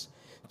 Corinthians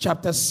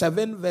chapter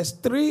 7 verse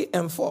 3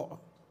 and 4.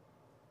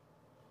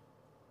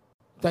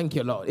 Thank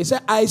you, Lord. It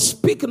said, I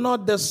speak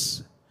not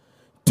this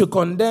to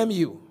condemn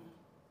you,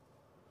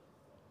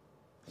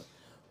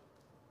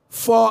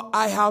 for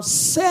I have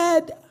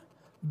said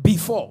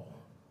before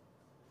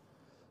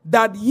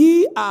that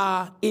ye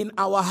are in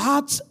our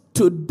hearts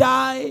to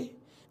die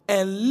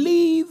and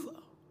live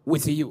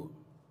with you.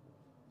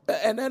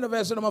 And then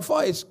verse number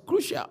 4 is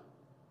crucial.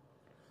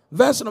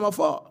 Verse number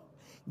 4.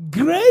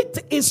 Great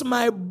is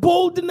my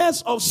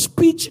boldness of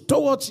speech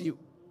towards you.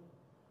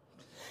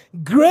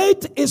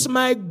 Great is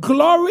my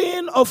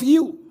glorying of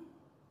you.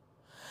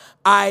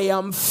 I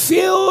am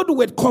filled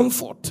with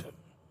comfort.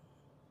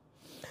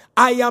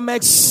 I am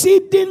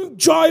exceeding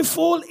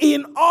joyful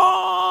in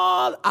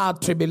all our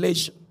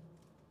tribulation.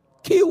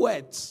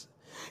 Keywords.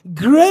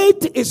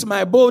 Great is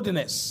my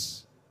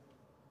boldness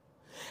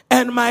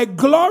and my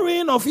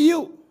glorying of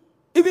you.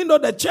 Even though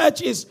the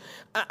church is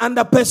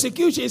under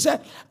persecution, he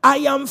said, I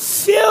am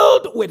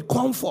filled with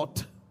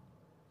comfort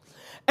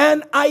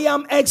and I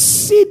am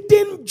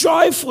exceeding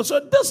joyful. So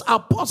this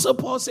Apostle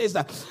Paul says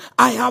that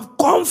I have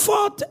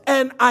comfort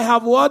and I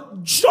have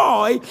what?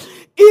 Joy,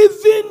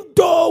 even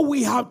though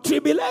we have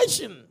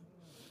tribulation.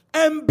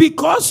 And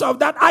because of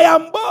that, I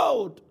am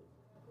bold.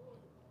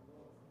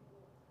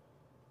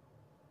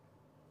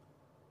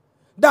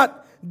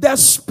 That the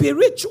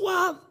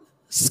spiritual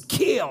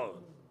skill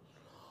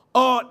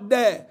or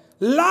the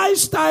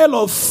lifestyle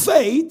of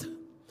faith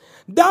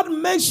that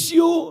makes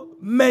you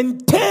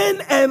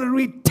maintain and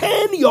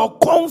retain your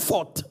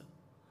comfort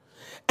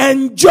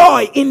and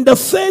joy in the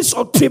face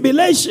of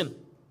tribulation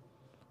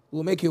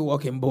will make you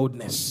walk in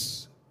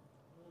boldness.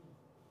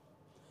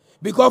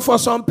 Because for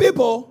some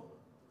people,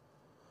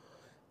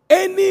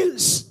 any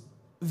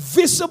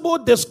visible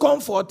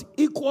discomfort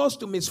equals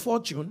to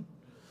misfortune,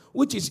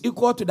 which is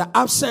equal to the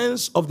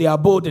absence of their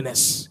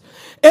boldness.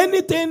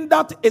 Anything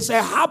that is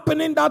a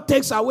happening that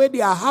takes away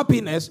their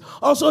happiness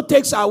also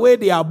takes away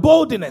their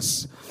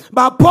boldness.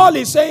 But Paul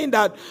is saying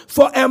that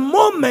for a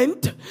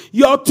moment,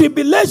 your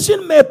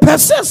tribulation may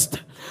persist,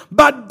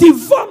 but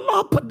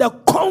develop the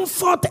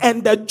comfort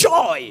and the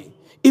joy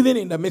even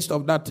in the midst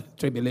of that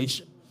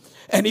tribulation.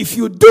 And if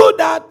you do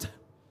that,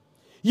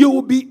 you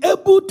will be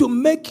able to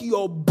make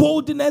your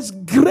boldness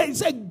great.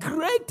 Say,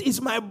 great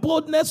is my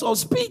boldness of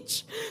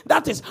speech.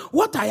 That is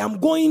what I am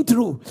going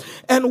through.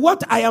 And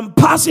what I am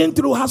passing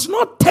through has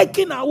not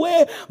taken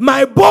away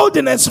my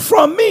boldness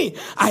from me.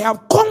 I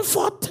have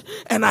comfort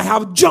and I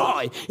have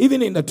joy,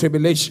 even in the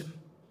tribulation.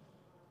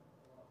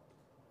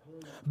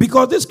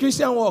 Because this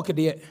Christian walk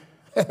there,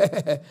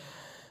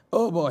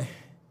 oh boy.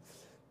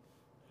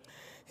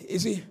 You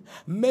see,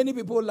 many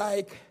people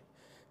like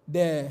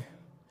the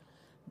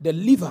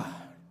liver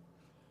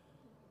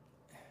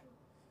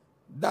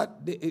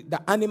that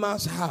the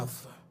animals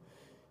have.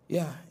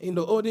 Yeah, in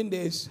the olden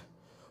days,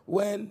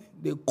 when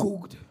they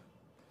cooked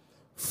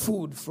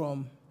food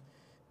from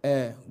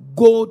a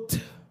goat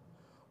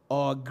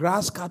or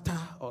grass cutter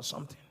or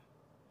something,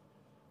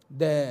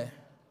 the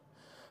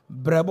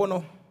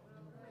brebono,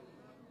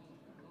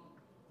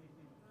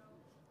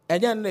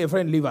 and then a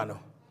friend liver, no.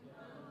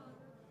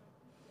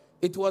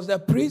 It was the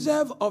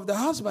preserve of the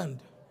husband.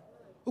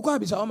 What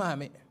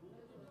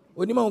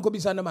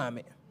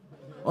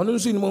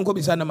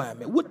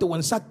the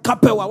one sack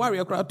couple wa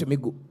warrior crowd to me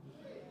go.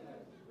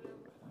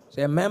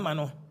 Say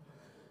memano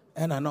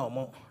and I know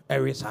more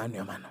every sign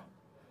your man.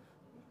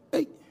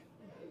 Hey.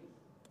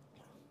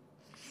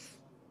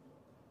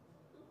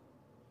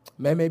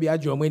 Maybe I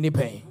join any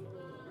pain.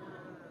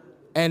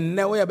 And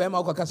now we are being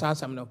more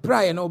casasam no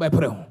prior no by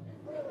prayer.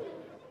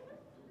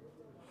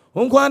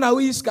 Unkwana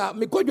whiska,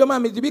 me could your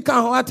mammy to be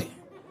can't.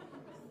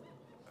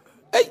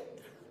 Hey,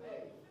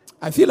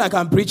 I feel like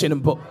I'm preaching in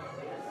book.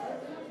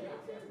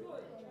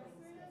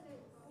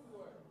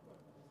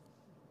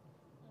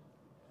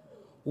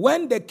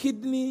 When the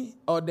kidney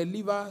or the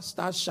liver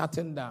starts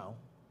shutting down,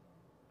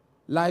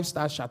 life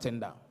starts shutting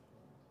down.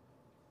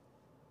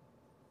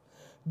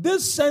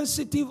 This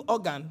sensitive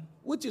organ,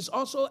 which is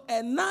also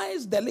a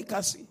nice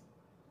delicacy,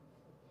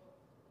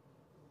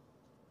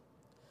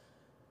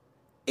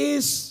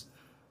 is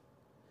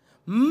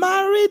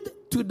married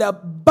to the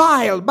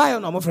bile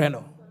no my friend,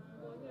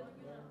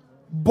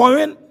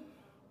 boring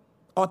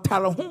or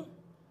talahum,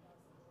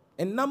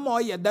 And no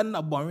more you done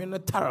a born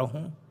in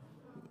taro.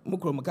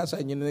 Mukrum Casa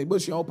and the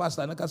bush your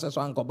pastor and a casa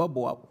uncle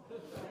Bobo.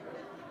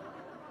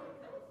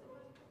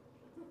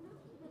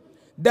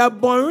 The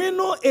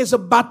borino is a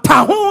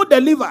bataho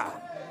the liver.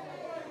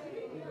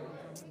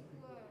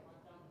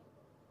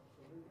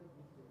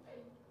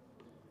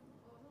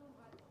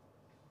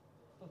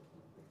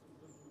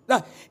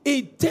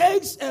 It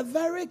takes a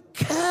very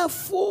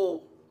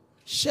careful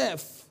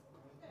chef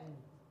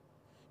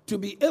to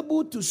be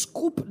able to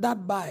scoop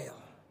that bile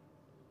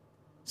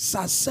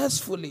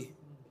successfully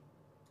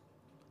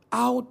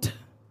out,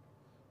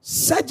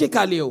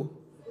 surgically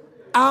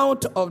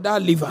out of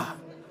that liver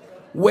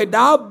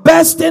without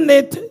bursting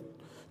it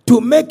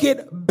to make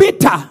it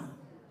bitter,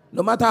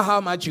 no matter how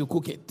much you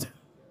cook it.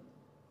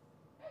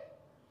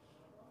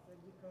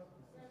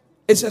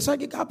 It's a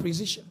surgical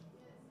precision.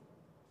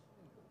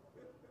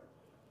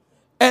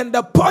 And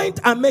the point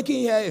I'm making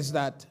here is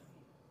that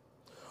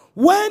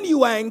when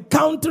you are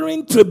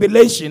encountering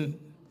tribulation,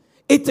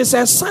 it is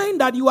a sign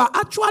that you are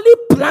actually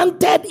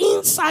planted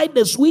inside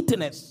the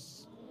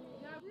sweetness.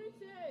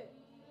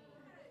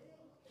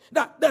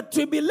 That the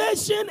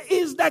tribulation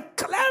is the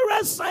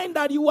clearest sign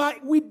that you are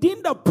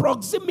within the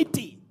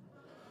proximity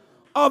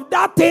of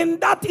that thing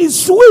that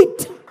is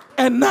sweet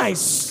and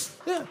nice.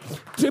 Yeah.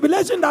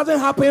 Tribulation doesn't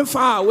happen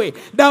far away.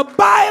 The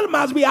bile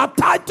must be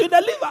attached to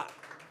the liver.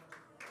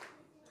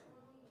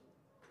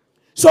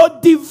 So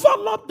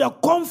develop the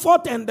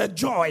comfort and the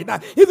joy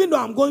that even though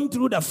I'm going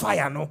through the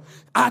fire,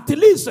 at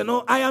least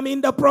I am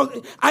in the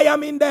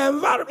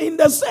environment, in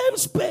the same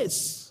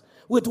space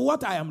with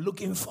what I am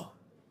looking for.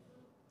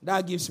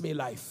 That gives me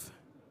life.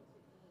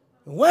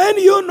 When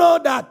you know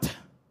that,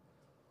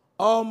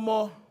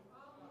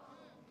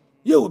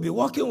 you will be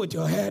walking with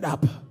your head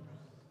up,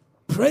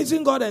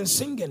 praising God and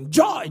singing,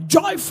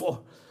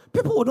 joyful.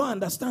 People will not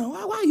understand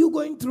why are you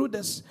going through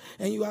this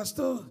and you are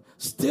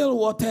still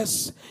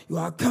waters, you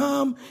are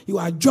calm, you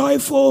are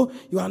joyful,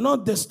 you are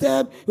not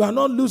disturbed, you are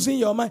not losing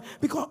your mind.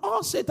 Because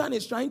all Satan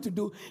is trying to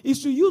do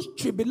is to use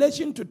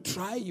tribulation to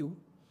try you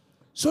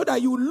so that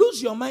you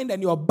lose your mind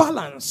and your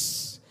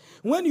balance.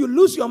 When you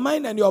lose your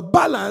mind and your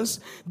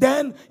balance,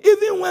 then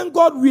even when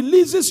God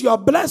releases your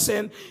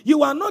blessing,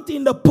 you are not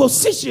in the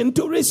position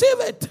to receive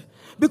it.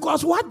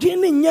 Because what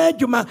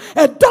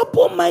a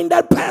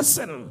double-minded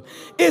person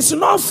is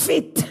not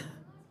fit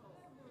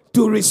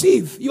to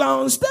receive. You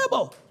are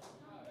unstable.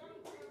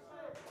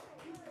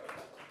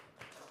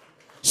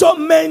 So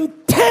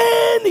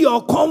maintain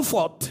your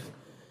comfort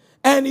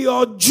and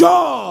your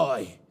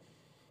joy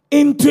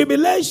in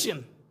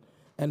tribulation,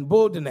 and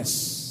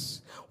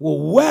boldness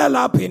will well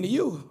up in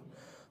you.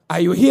 Are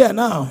you here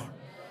now?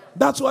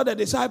 That's what the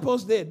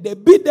disciples did. They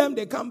beat them,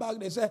 they come back,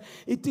 they said,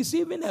 it is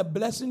even a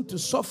blessing to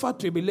suffer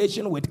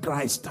tribulation with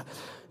Christ.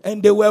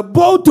 And they were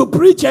bold to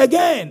preach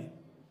again.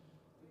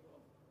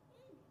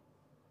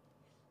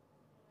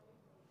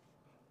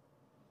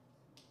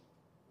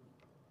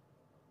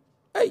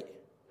 Hey,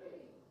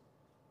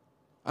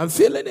 I'm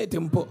feeling it,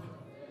 Impo.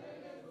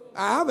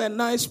 I have a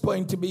nice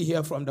point to be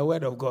here from the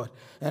Word of God,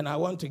 and I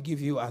want to give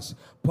you as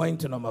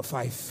point number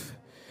 5.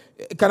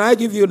 Can I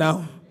give you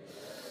now?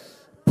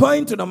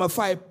 Point number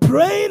 5,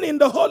 praying in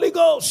the Holy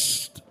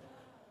Ghost.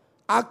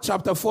 Acts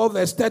chapter 4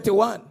 verse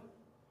 31.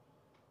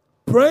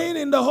 Praying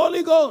in the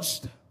Holy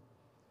Ghost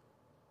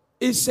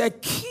is a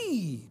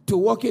key to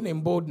walking in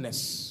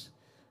boldness.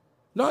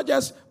 Not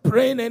just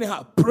praying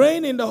anyhow,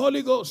 praying in the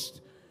Holy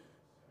Ghost.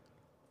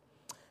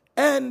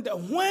 And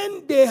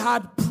when they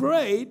had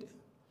prayed,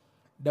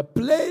 the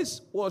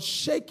place was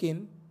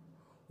shaken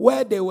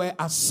where they were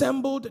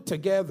assembled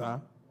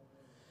together,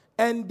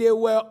 and they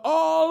were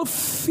all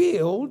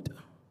filled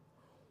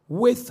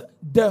with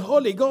the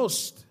Holy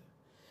Ghost,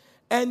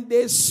 and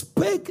they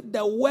spake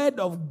the word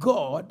of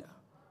God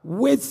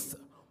with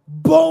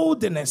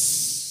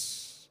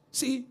boldness.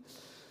 See,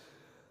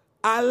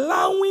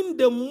 allowing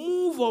the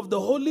move of the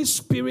Holy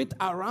Spirit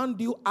around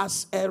you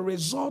as a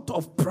result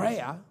of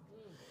prayer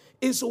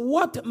is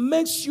what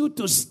makes you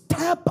to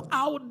step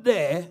out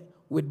there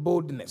with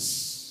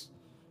boldness.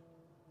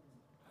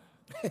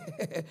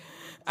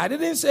 I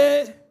didn't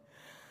say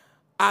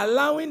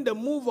allowing the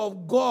move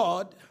of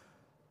God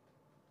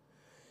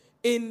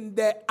in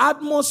the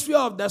atmosphere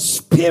of the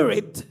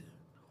Spirit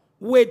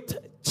with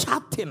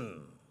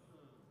chatting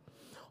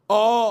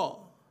or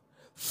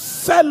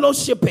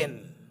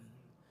fellowshipping.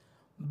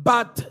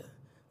 But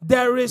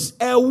there is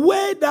a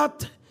way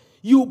that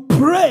you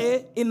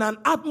pray in an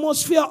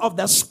atmosphere of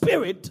the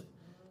Spirit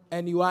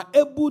and you are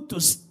able to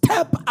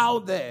step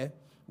out there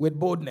with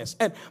boldness.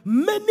 And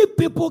many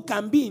people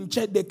can be in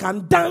church, they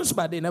can dance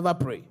but they never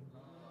pray.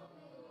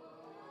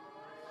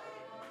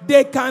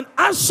 They can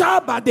usher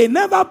but they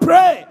never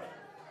pray.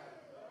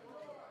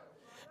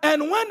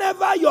 And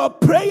whenever your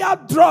prayer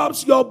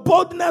drops, your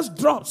boldness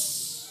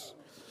drops.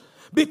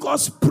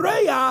 Because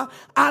prayer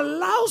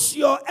allows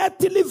your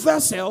earthly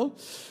vessel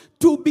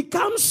to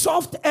become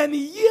soft and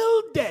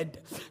yielded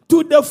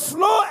to the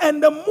flow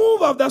and the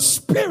move of the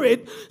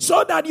Spirit,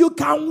 so that you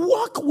can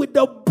walk with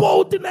the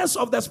boldness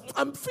of the Spirit.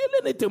 I'm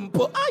feeling it in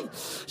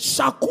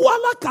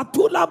Shakwala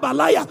Katula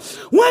Balaya.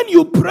 When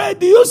you pray,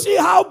 do you see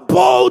how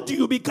bold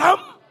you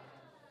become?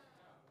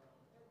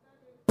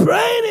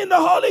 Praying in the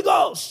Holy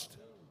Ghost.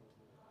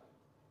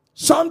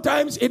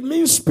 Sometimes it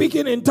means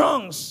speaking in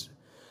tongues.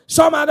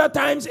 Some other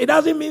times it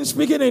doesn't mean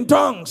speaking in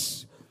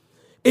tongues.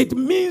 It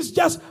means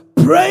just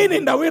praying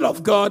in the will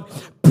of God,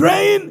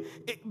 praying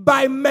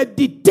by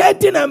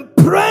meditating and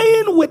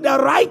praying with the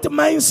right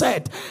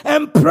mindset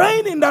and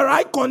praying in the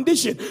right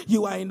condition.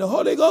 You are in the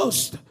Holy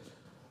Ghost.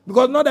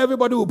 Because not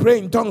everybody will pray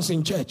in tongues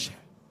in church.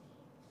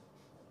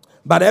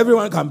 But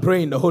everyone can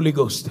pray in the Holy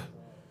Ghost.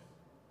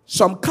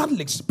 Some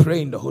Catholics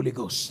pray in the Holy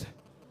Ghost.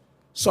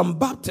 Some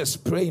Baptists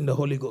pray in the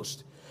Holy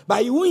Ghost.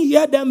 But you won't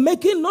hear them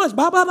making noise.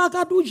 No.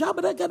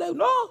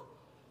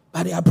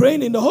 But they are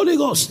praying in the Holy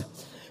Ghost.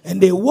 And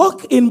they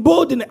walk in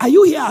boldness. Are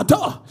you here at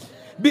all?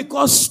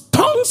 Because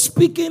tongue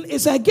speaking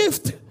is a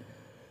gift.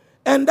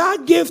 And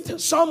that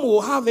gift, some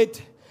will have it.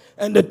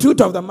 And the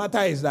truth of the matter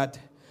is that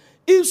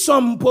if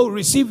some people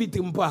receive it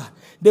in power,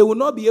 they will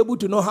not be able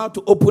to know how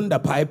to open the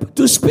pipe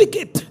to speak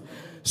it.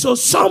 So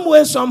some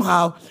way,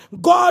 somehow,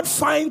 God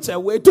finds a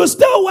way to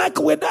still work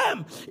with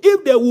them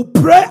if they will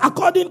pray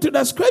according to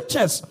the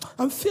scriptures.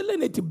 I'm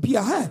feeling it to be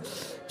ahead.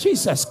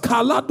 Jesus.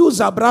 Kaladu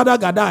Zabrada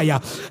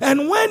Gadaya.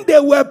 And when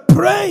they were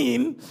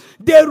praying,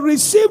 they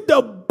received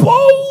the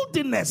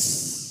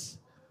boldness.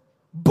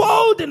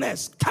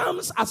 Boldness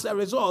comes as a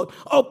result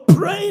of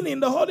praying in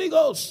the Holy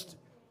Ghost.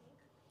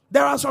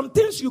 There are some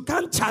things you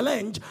can't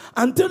challenge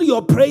until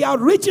your prayer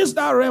reaches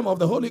that realm of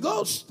the Holy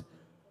Ghost.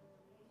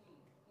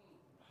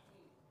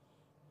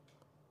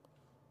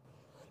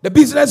 The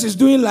business is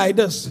doing like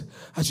this.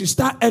 As you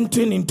start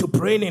entering into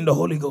praying in the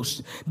Holy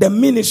Ghost, the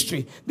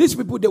ministry, these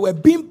people, they were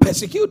being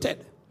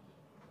persecuted.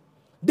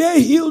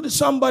 They healed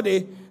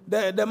somebody,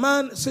 the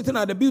man sitting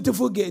at the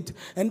beautiful gate,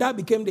 and that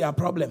became their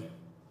problem.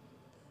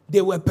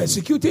 They were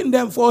persecuting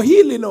them for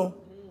healing.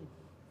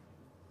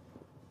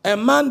 A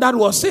man that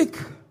was sick,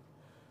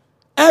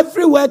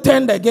 everywhere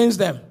turned against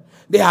them.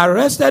 They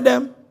arrested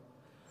them.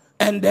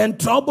 And then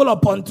trouble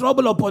upon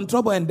trouble upon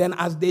trouble. And then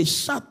as they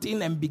shut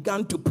in and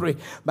began to pray,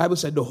 Bible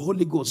said the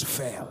Holy Ghost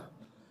fell.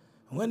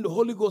 And when the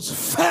Holy Ghost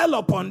fell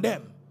upon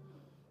them,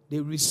 they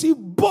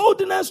received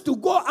boldness to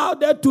go out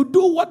there to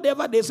do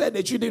whatever they said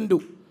they shouldn't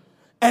do.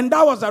 And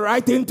that was the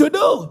right thing to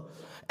do.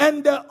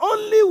 And the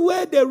only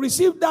way they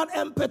received that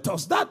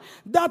impetus, that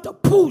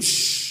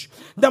push,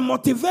 the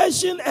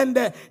motivation and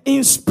the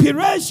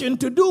inspiration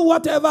to do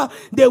whatever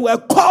they were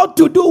called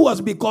to do was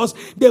because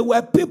they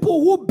were people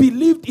who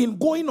believed in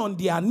going on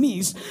their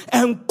knees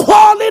and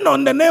calling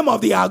on the name of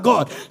their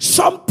God.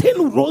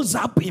 Something rose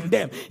up in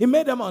them. It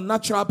made them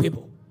unnatural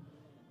people.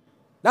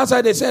 That's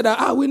why they said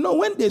that, we know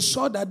when they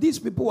saw that these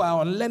people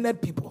are unlearned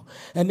people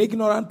and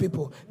ignorant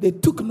people, they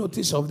took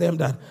notice of them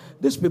that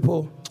these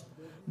people,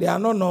 they are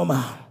not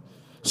normal.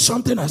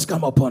 Something has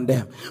come upon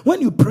them. When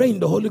you pray in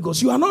the Holy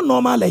Ghost, you are not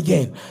normal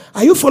again.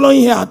 Are you following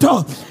here at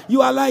all?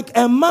 You are like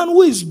a man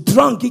who is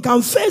drunk. He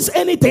can face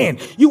anything.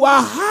 You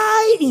are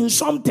high in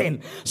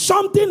something.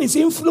 Something is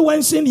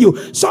influencing you.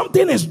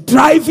 Something is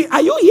driving.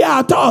 Are you here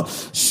at all?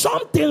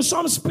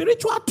 Some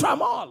spiritual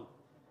turmoil.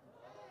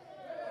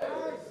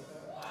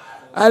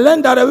 I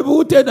learned that the people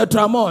who take the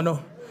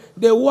turmoil,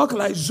 they walk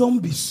like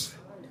zombies.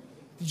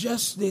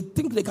 They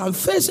think they can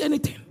face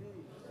anything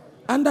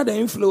under the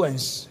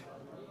influence.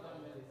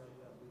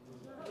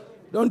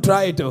 Don't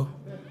try it, though.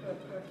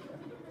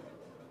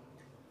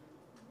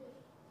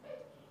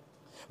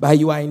 But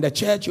you are in the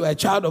church, you are a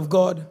child of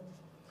God.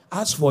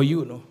 As for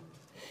you,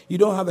 you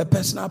don't have a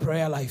personal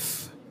prayer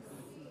life.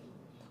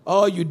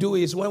 All you do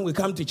is when we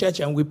come to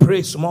church and we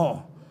pray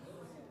small.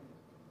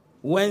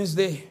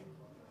 Wednesday,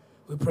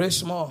 we pray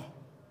small.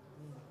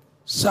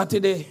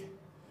 Saturday,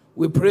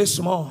 we pray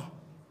small.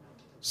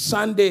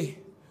 Sunday,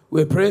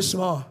 we pray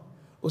small.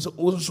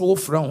 Also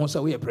from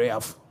we pray.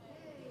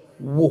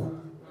 Whoa.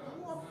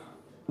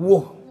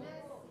 Whoa.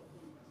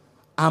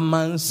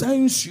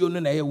 Amansansio no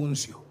na ye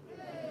wunsio.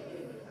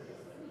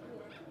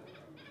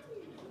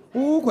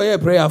 Who ko ye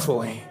prayer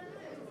for him?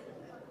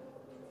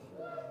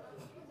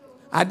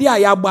 Ade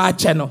aya gba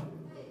ache no.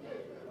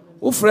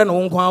 Wo frɛ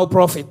no nkwa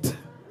prophet.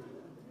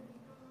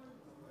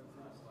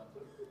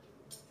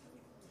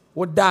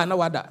 Wo da na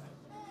wada.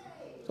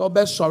 So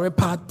be sorry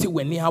party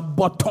when you have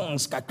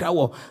buttons kakra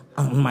wo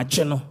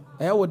amache no.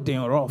 E wo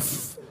den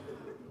rough.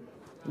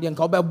 Then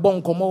come back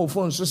bon come over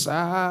phone so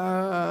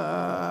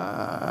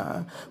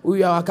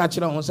we are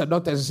catching on the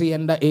doctor say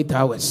under 8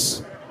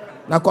 hours.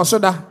 Now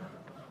consider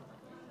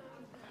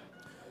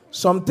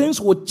some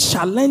things will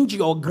challenge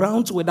your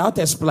grounds without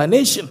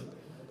explanation.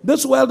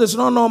 This world is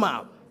not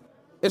normal.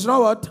 It's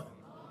not what?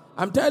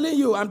 I'm telling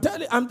you.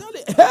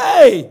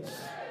 Hey!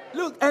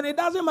 Look, and it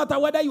doesn't matter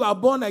whether you are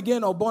born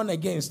again or born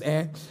against.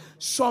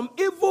 Some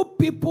evil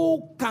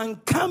people can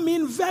come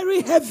in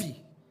very heavy.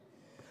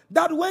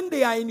 that when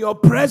they are in your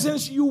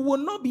presence, you will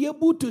not be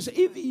able to say,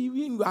 if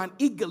even you are an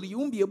eagle, you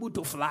won't be able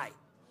to fly.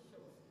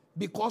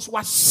 Because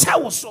what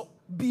so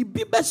be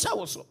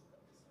so.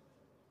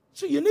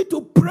 So you need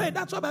to pray.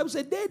 That's what the Bible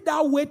said. They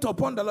that wait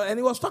upon the Lord. And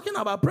he was talking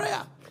about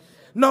prayer.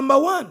 Number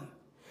one,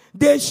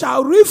 they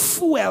shall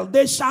refuel.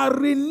 They shall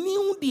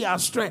renew their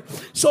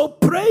strength. So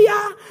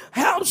prayer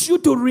helps you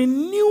to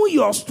renew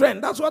your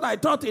strength. That's what I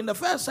taught in the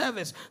first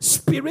service.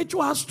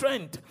 Spiritual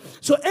strength.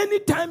 So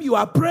anytime you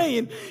are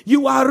praying,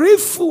 you are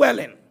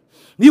refueling.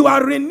 You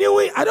are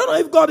renewing. I don't know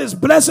if God is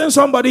blessing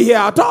somebody here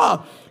at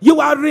all. You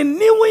are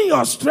renewing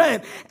your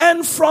strength.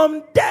 And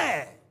from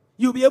there,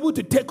 you'll be able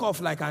to take off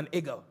like an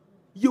eagle.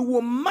 You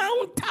will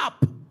mount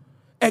up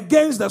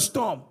against the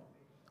storm.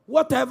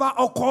 Whatever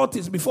occult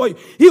is before you,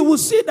 he will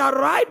see that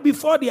right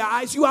before their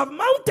eyes you have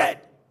mounted.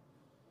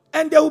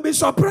 And they will be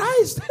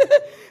surprised.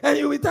 And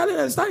you will be telling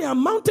them, "Stanley,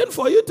 I'm mounting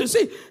for you to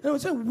see." And they will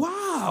say,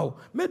 "Wow,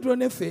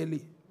 medrone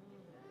feli."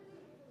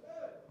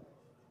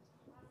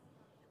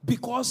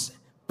 Because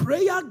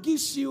prayer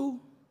gives you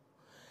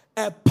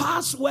a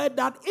password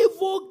that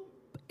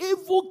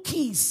evil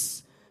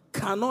keys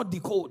cannot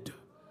decode.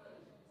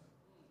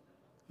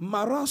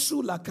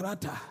 Marasu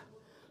lakrata.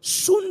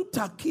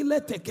 Sunta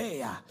kile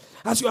tekeya.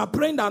 As you are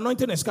praying, the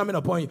anointing is coming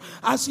upon you.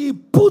 As he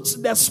puts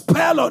the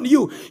spell on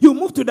you, you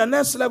move to the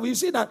next level. You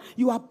see that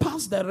you are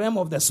past the realm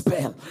of the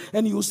spell,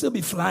 and you will still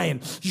be flying.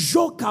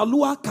 Jo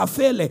kalua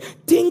kafele,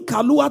 tin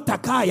kalua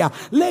takaya,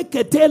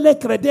 leketele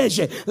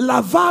kredeje,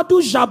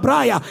 lavadu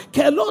jabraya,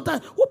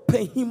 kelota. Who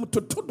pay him to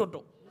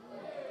tudodo?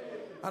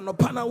 And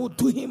opana who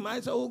to him?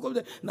 I said,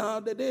 now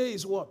the day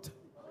is what?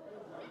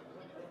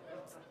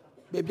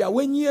 Baby,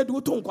 when you do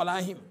to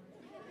him.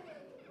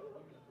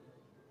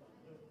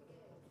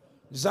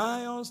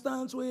 Zion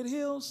stands with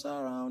hills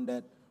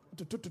surrounded.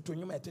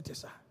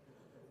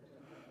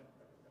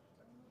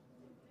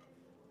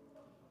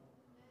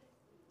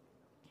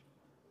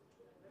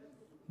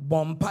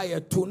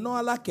 Bompire to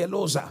Noala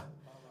Keloza.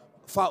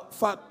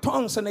 For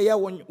tongues and air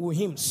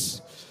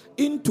hymns.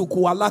 Into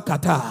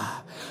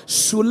Kualakata.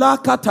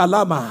 Sulaka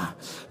Talama.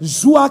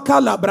 Zuaka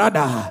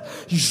Labrada.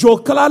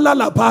 Joklala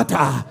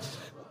Labata.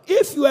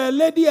 If you are a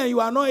lady and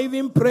you are not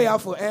even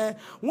prayerful,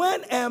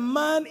 when a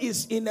man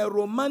is in a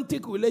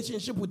romantic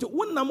relationship with you,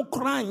 wouldn't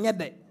crying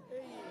yet?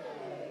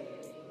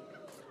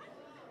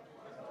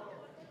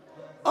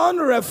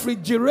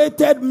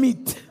 Unrefrigerated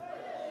meat.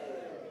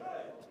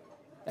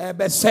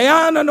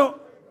 No.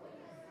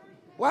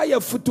 Why you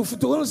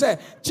futu say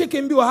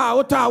chicken be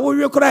how will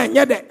you crying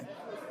yet?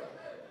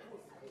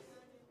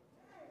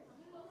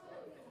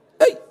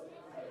 Hey,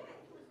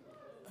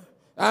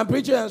 I'm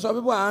preaching and some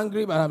people are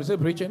angry, but I'm still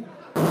preaching.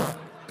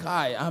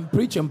 I'm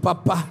preaching,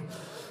 Papa.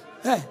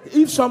 Hey,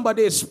 if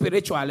somebody is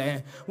spiritual,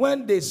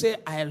 when they say,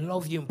 "I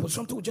love you,"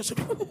 something will just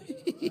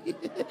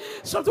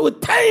something will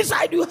tell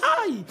inside you.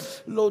 Hi,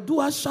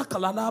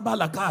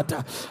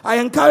 I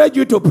encourage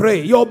you to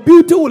pray. Your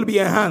beauty will be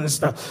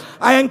enhanced.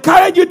 I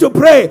encourage you to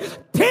pray.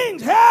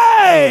 Things,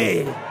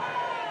 hey.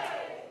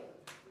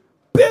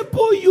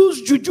 People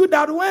use juju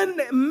that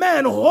when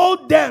men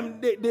hold them,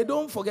 they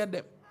don't forget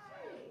them.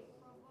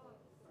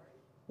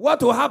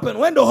 What will happen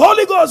when the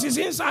Holy Ghost is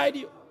inside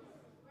you?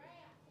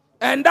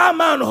 And that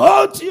man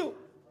holds you.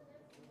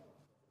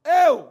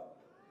 Ew.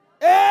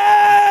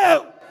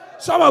 Ew.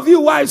 Some of you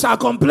wives are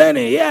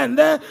complaining here and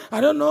there.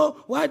 I don't know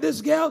why this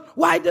girl.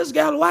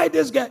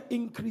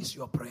 Increase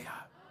your prayer.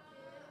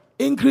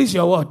 Increase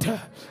your what?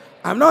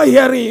 I'm not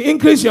hearing you.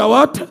 Increase your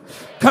what?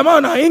 Come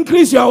on now.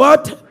 Increase your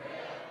what?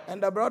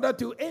 And the brother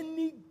too.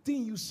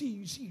 Anything you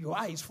see your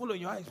eyes. Follow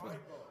your eyes.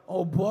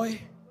 Oh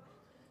boy.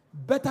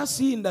 Better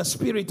see in the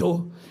spirit.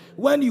 Oh,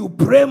 when you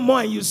pray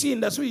more and you see in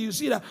the spirit, you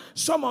see that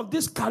some of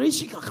this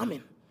karishik are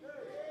coming.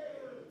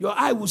 Your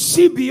eye will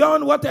see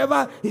beyond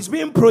whatever is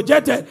being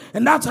projected,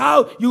 and that's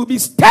how you will be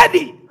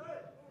steady.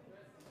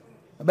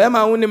 What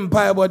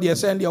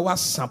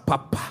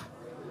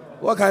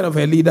kind of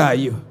a leader are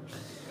you?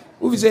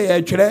 Who say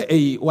any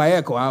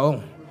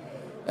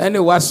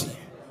wasi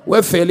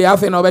we fail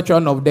half an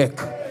overturn of deck?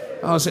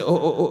 I'll say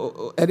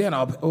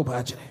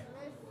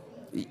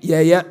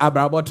yeah,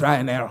 abrabo try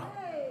and error.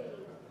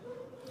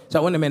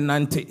 So when men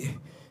nante,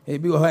 be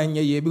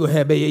ye,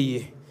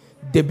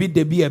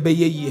 debi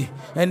ye.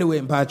 Anyway,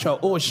 mpacha,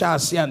 oh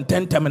shasi and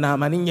tentamina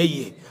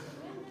maninye.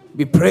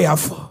 Be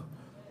prayerful.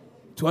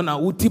 To an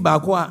uti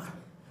bakwa.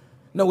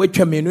 No wait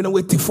a minute, no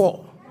wait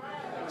for.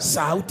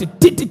 Sa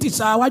titi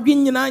sa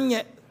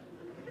wajinanye.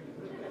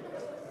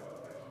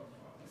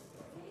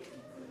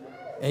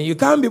 And you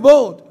can't be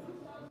bold.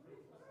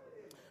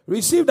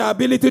 Receive the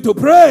ability to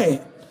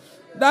pray.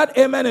 That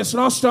amen is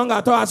not strong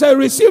at all. I say,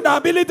 receive the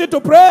ability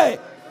to pray.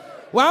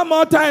 One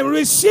more time,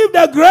 receive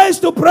the grace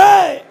to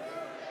pray.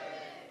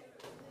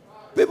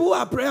 People who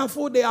are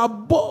prayerful, they are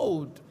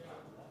bold.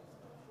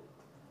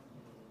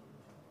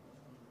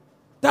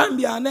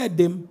 Tambia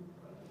nedim,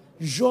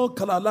 jo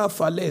kalala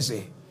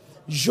faleze,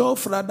 Jo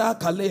Frada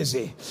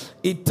Kaleze,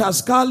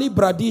 Itaskali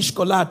Bradish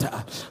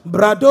Kolata,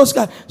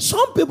 Bradoska.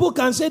 Some people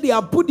can say they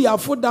have put their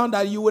foot down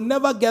that you will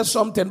never get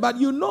something, but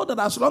you know that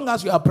as long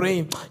as you are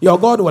praying, your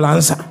God will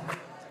answer.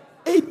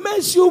 It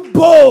makes you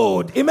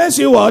bold. It makes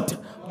you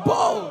what?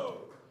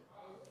 Bold.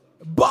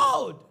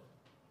 Bold.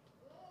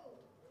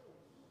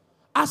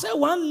 I said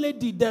one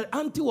lady, the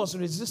auntie was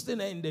resisting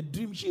her in the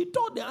dream. She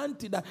told the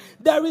auntie that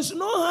there is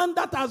no hand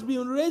that has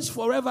been raised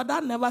forever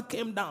that never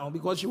came down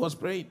because she was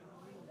praying.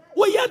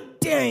 What you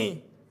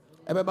doing?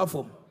 Ebeba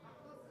form.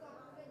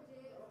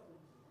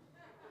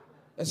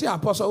 I say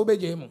Apostle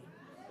Obejemu.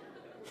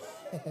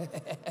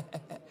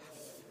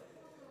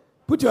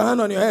 Put your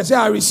hand on your head. Say,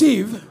 I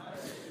receive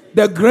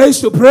the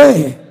grace to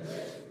pray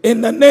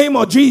in the name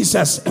of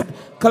Jesus.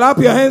 Clap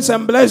your hands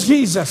and bless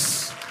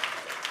Jesus.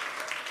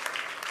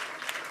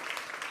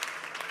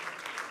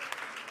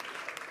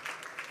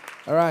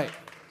 All right.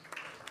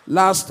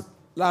 Last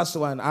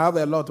one. I have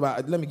a lot,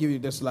 but let me give you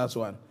this last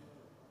one.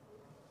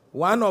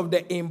 One of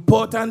the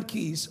important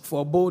keys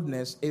for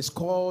boldness is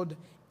called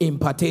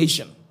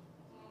impartation.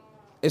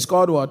 It's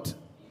called what?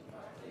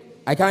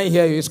 I can't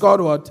hear you. It's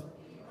called what?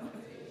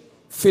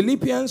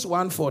 Philippians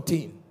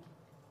 1:14.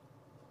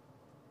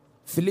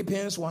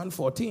 Philippians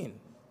 1:14.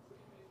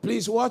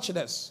 Please watch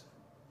this.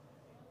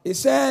 It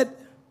said,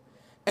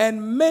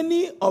 and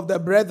many of the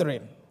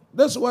brethren,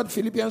 this is what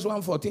Philippians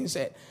 1:14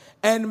 said,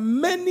 and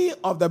many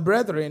of the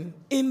brethren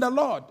in the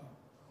Lord,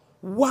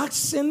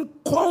 waxing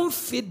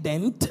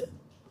confident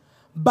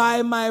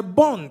by my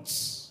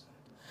bonds,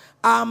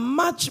 are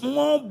much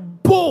more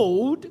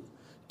bold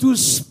to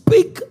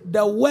speak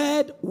the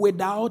word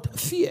without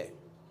fear.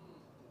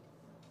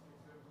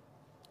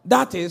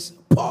 That is,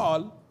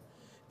 Paul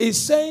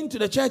is saying to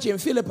the church in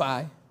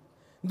Philippi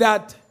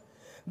that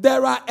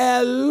there are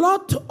a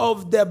lot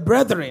of the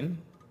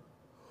brethren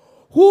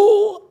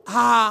who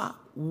are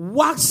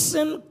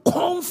waxing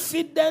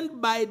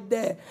confident by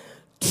the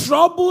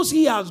troubles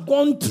he has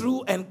gone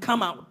through and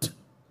come out.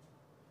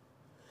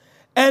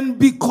 And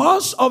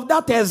because of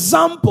that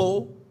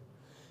example,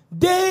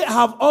 they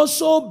have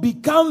also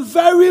become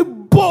very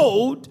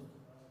bold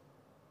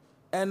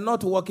and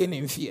not walking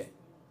in fear.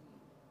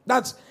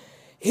 That's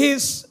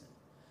his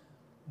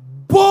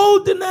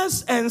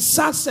boldness and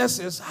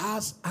successes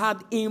had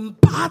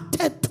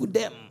imparted to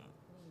them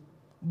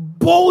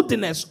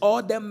boldness,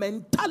 or the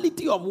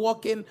mentality of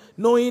walking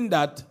knowing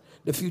that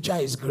the future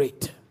is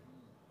great.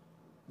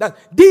 That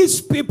these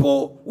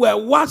people were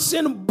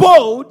waxing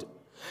bold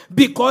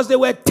because they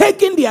were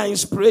taking their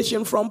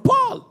inspiration from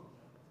Paul.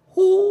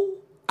 Who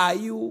are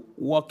you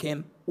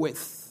walking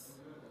with?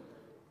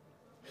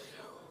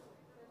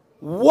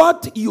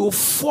 What you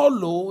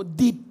follow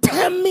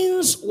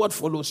determines what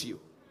follows you.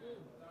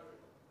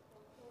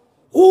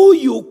 Who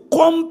you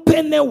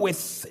company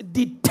with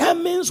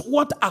determines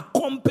what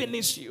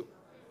accompanies you.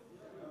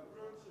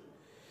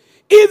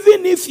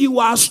 Even if you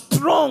are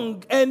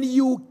strong and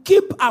you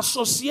keep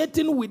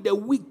associating with the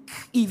weak,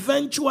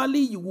 eventually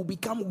you will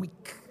become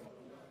weak.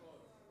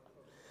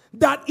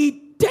 That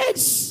it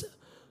takes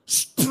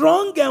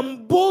strong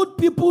and bold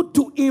people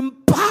to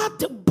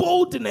impart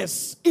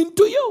boldness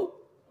into you.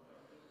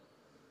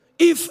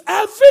 If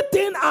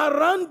everything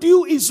around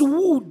you is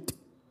wood,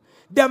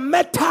 the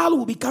metal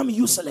will become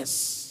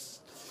useless.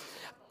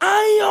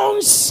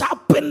 Iron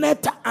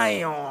sharpeneth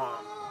iron.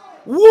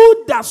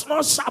 Wood does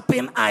not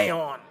sharpen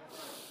iron.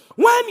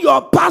 When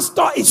your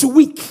pastor is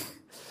weak,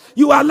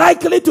 you are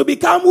likely to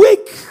become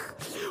weak.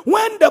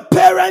 When the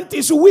parent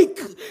is weak,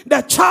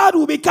 the child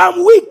will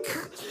become weak.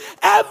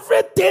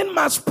 Everything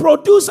must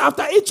produce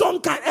after its own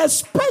kind,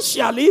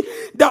 especially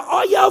the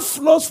oil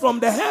flows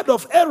from the head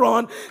of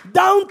Aaron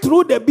down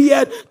through the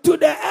beard to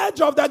the edge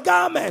of the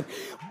garment.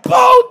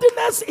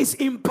 Boldness is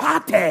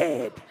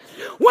imparted.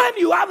 When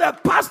you have a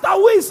pastor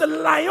who is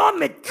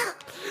lionic,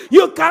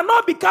 you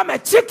cannot become a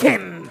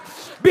chicken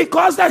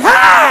because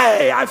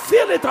hey, I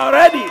feel it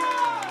already.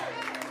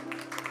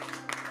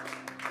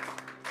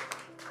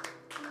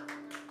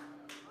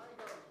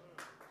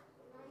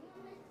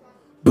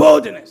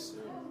 Boldness.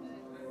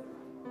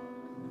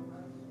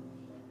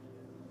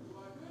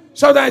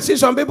 So that I see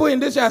some people in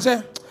this and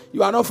say,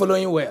 you are not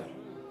following well.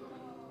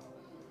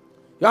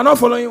 You are not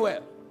following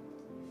well.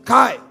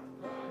 Kai.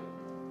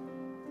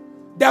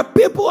 The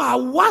people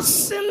are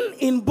waxing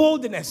in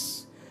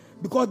boldness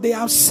because they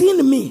have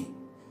seen me.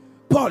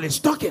 Paul is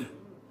talking.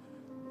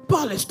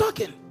 Paul is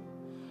talking.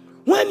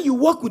 When you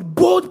walk with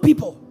bold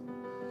people,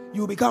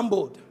 you become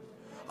bold.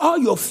 All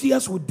your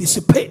fears will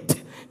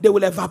dissipate. They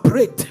will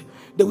evaporate.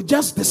 They will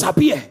just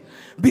disappear.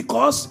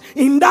 Because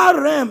in that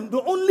realm,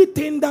 the only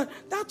thing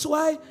that's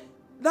why,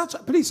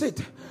 please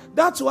sit.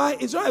 That's why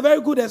it's not a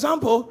very good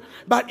example.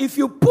 But if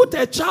you put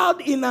a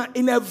child in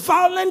a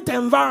violent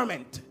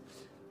environment,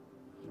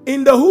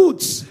 in the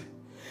hoods,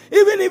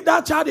 even if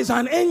that child is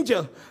an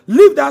angel,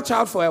 leave that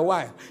child for a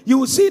while. You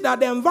will see that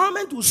the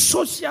environment will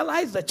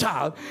socialize the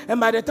child. And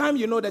by the time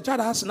you know, the child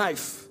has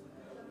knife.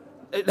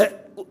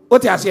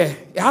 What he has here?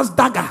 He has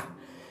dagger.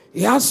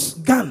 He has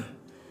gun.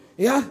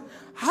 Yeah.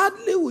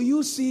 Hardly will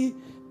you see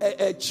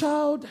a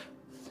child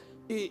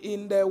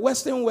in the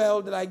Western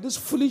world, like this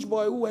foolish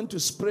boy who went to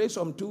spray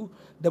some 2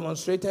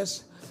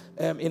 demonstrators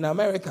in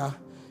America,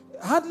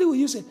 hardly will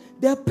you say,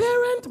 the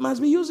parent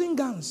must be using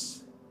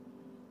guns.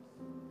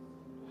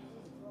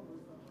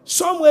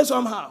 Some way,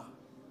 somehow.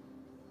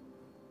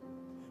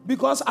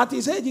 Because at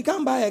his age, he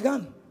can't buy a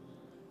gun.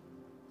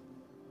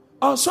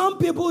 Or some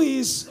people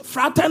he's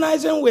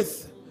fraternizing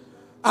with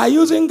are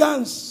using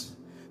guns.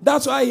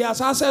 That's why he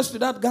has access to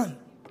that gun.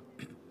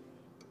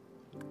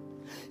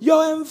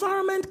 Your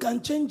environment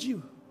can change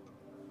you.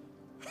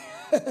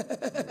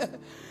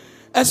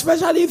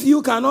 Especially if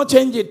you cannot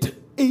change it.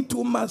 It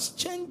must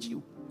change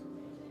you.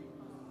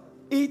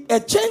 A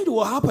change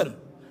will happen.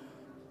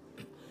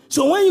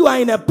 So when you are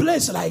in a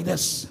place like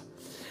this,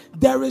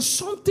 there is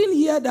something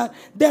here that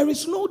there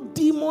is no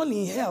demon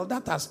in hell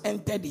that has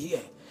entered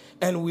here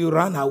and will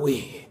run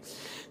away.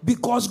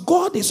 Because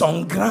God is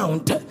on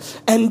ground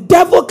and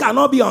devil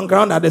cannot be on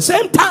ground at the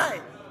same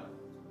time.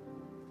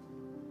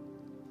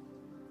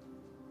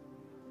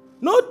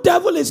 No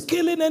devil is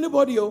killing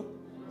anybody.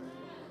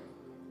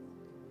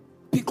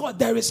 Because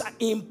there is an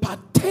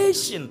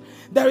impartation.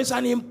 There is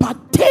an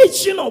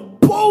impartation of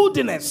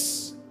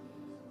boldness.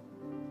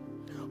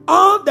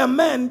 All the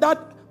men that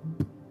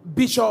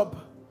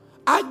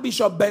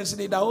Archbishop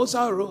Benson that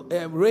also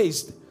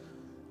raised,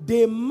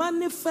 they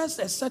manifest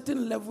a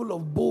certain level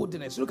of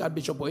boldness. Look at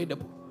Bishop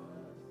Oyedepo.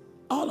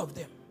 All of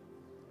them.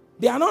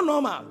 They are not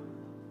normal.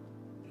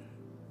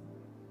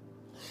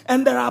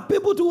 And there are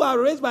people who are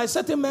raised by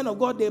certain men of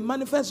God, they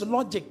manifest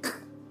logic.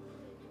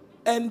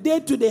 And they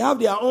too, they have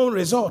their own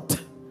result.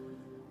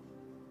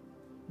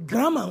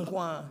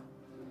 Grammar.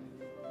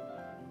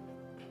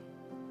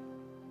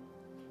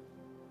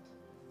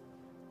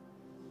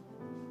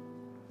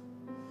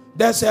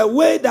 There's a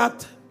way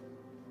that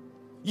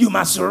you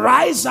must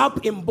rise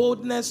up in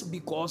boldness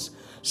because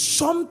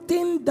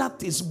something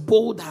that is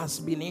bold has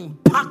been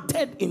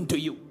impacted into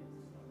you.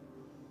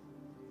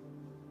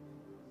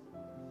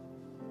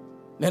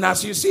 And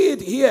as you see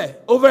it here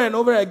over and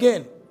over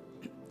again,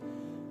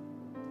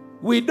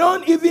 we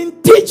don't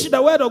even teach the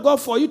word of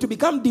God for you to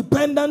become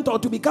dependent or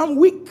to become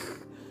weak.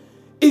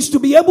 It's to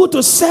be able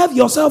to serve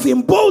yourself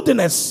in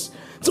boldness.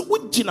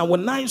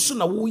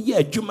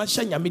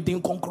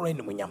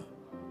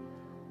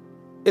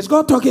 Is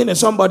God talking to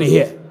somebody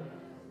here?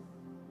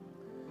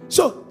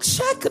 So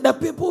check the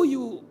people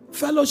you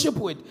fellowship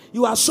with,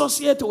 you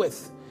associate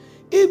with.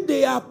 If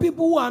they are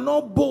people who are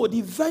not bold,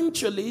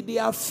 eventually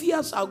their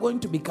fears are going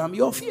to become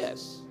your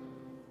fears.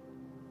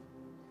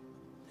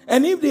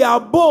 And if they are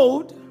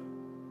bold,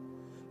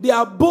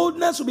 their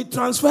boldness will be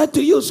transferred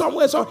to you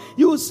somewhere. So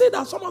you will see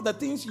that some of the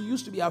things you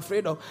used to be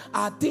afraid of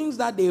are things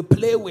that they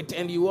play with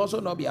and you also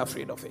not be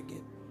afraid of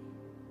again.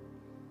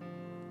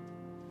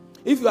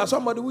 If you are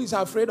somebody who is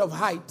afraid of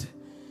height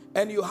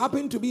and you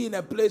happen to be in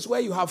a place where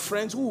you have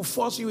friends who will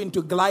force you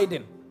into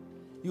gliding,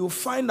 you will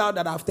find out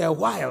that after a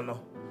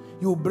while,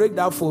 you break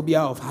that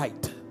phobia of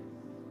height.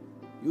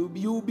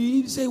 You'll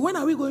be say, when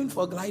are we going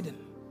for gliding?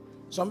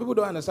 Some people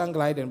don't understand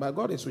gliding, but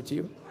God is with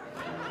you.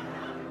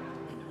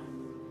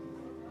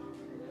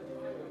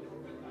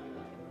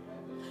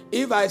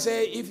 If I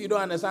say, if you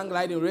don't understand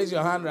gliding, raise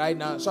your hand right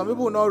now. Some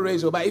people will not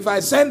raise it, but if I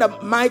send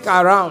a mic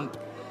around,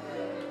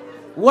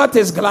 what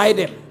is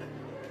gliding?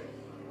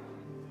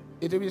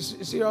 It will be a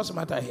serious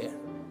matter here.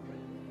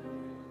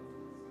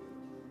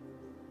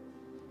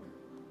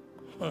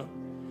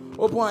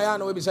 Open my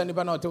hand, we be sending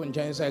people not to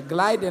and say,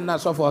 gliding not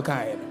so for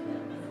kind.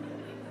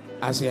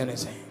 I see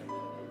anything.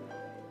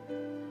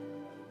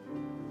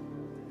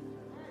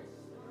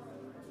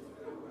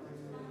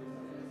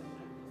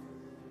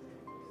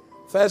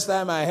 First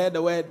time I heard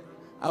the word,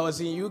 I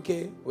was in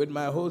UK with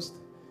my host,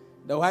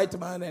 the white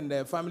man and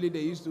the family.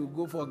 They used to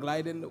go for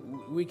gliding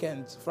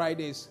weekends,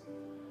 Fridays.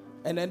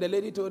 And then the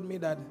lady told me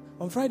that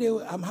on Friday,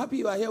 I'm happy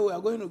you are here. We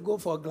are going to go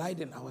for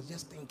gliding. I was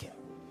just thinking,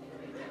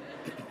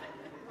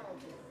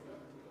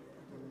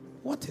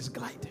 what is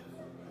gliding?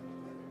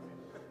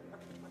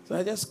 So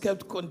I just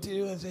kept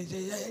continuing and said,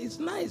 yeah, it's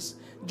nice.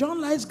 John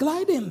likes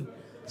gliding.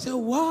 I said,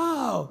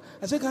 wow.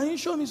 I said, can you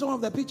show me some of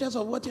the pictures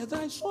of what you said?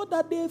 I saw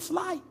that they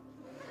fly.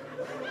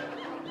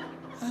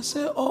 I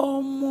said,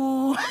 oh,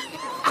 more.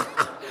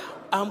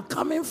 I'm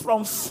coming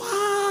from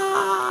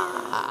far.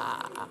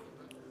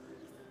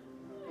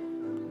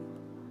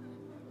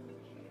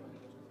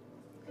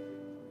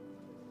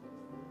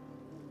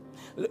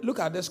 Look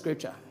at this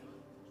scripture,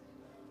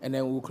 and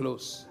then we'll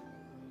close.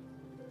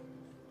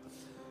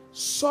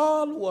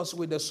 Saul was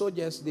with the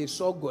soldiers. They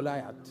saw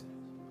Goliath.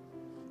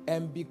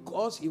 And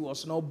because he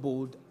was not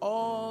bold,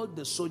 all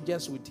the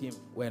soldiers with him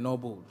were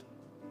not bold.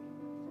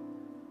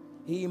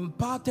 He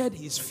imparted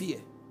his fear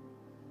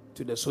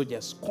to the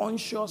soldiers,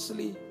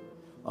 consciously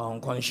or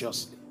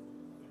unconsciously.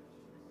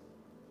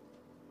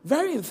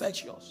 Very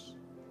infectious.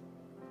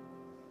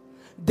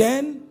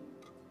 Then,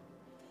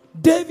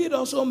 David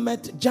also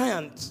met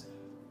giants.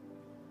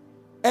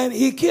 And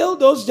he killed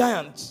those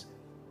giants.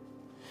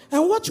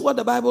 And watch what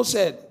the Bible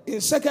said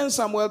in 2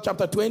 Samuel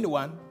chapter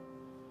 21,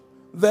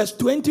 verse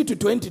 20 to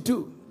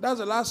 22. That's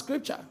the last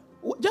scripture.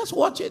 Just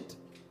watch it.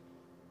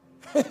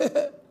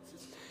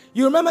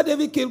 You remember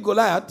David killed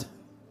Goliath?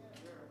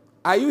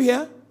 Are you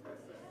here?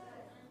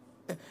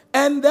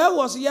 And there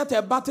was yet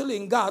a battle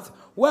in Gath,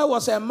 where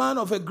was a man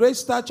of a great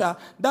stature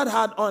that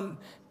had on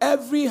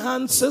every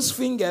hand 6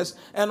 fingers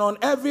and on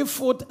every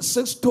foot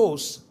 6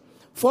 toes,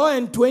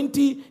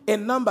 24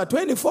 in number,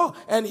 24.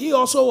 And he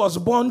also was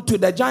born to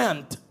the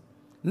giant.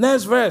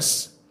 Next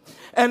verse.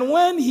 And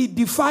when he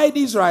defied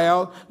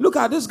Israel, look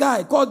at this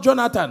guy called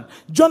Jonathan.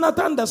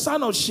 Jonathan, the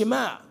son of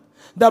Shimei,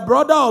 the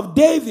brother of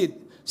David,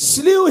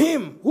 slew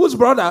him. Whose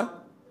brother?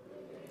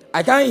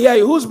 I can't hear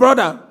you. Whose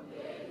brother?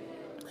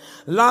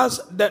 This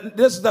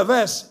is the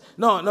verse.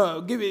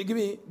 No, give me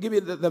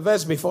the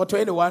verse before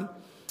 21.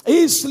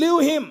 He slew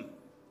him.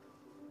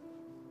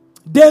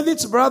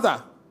 David's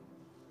brother.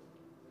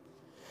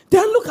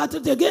 Then look at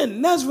it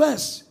again. Next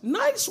verse.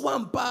 Nice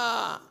one,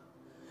 pa.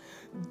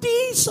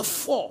 These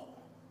 4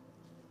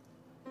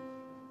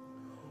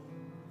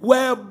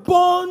 were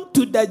born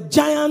to the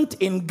giant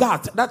in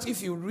Gath. That's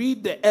if you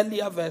read the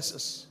earlier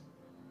verses.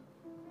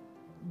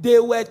 They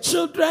were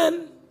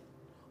children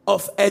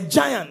of a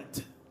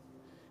giant.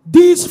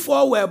 These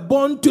 4 were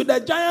born to the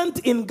giant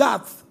in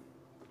Gath.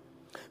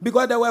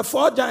 Because there were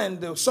 4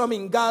 giants, some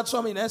in Gath,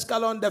 some in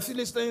Ascalon. The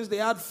Philistines, they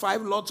had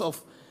 5 lots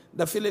of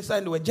the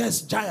Philistines. They were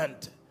just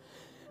giant.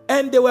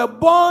 And they were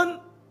born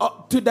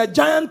to the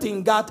giant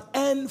in Gath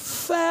and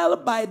fell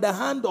by the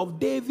hand of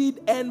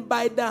David and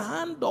by the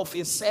hand of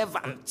his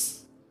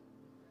servants.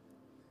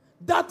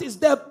 That is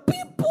the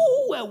people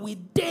who were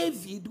with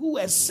David, who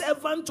were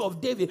servants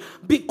of David.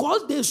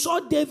 Because they saw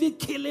David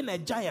killing a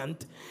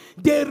giant,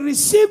 they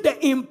received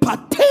the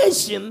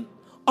impartation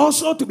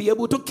also to be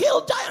able to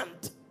kill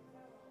giant.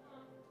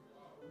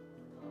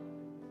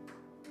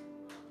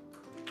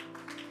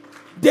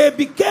 They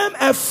became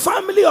a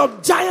family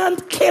of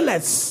giant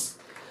killers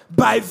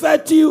by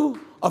virtue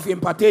of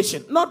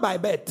impartation, not by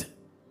birth.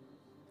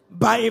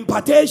 By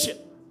impartation.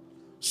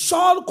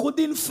 Saul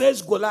couldn't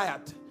face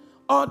Goliath.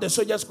 All the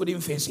soldiers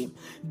couldn't face him.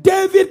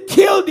 David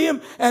killed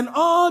him, and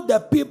all the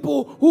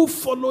people who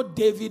followed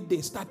David,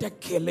 they started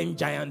killing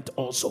giants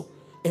also.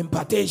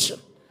 Impartation.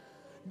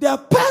 The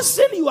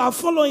person you are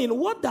following,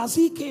 what does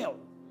he kill?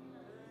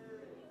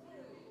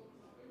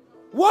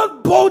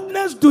 What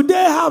boldness do they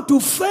have to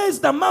face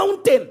the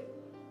mountain?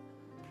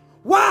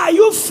 Why are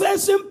you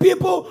facing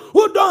people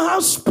who don't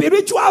have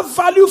spiritual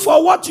value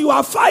for what you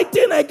are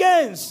fighting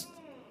against?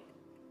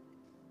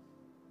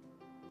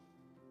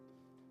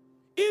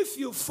 If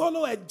you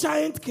follow a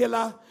giant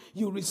killer,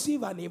 you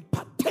receive an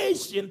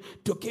impartation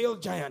to kill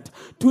giant.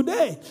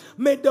 Today,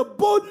 may the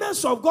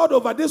boldness of God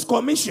over this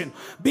commission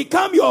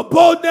become your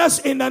boldness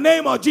in the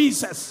name of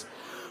Jesus.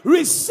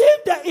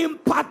 Receive the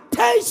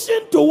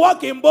impartation to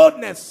walk in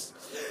boldness.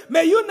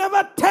 May you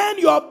never turn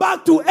your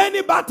back to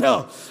any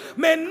battle.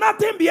 May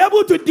nothing be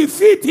able to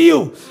defeat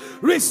you.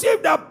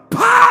 Receive the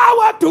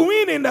power to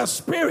win in the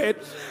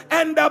spirit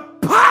and the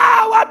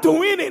power to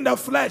win in the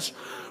flesh.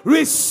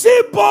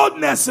 Receive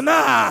boldness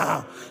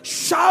now.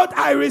 Shout,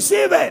 I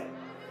receive it.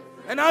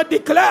 And I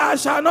declare I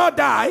shall not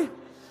die.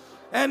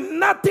 And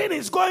nothing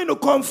is going to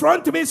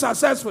confront me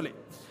successfully.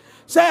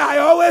 Say, I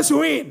always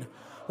win.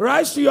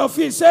 Rise to your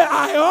feet. Say,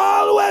 I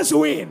always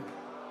win.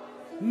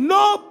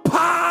 No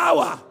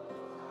power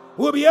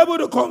will be able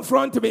to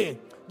confront me.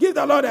 Give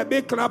the Lord a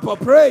big clap of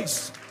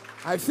praise.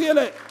 I feel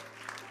it.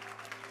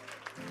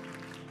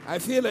 I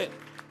feel it.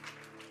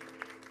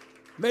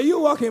 May you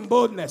walk in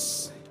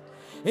boldness.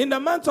 In the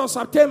month of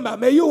September,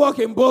 may you walk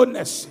in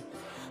boldness.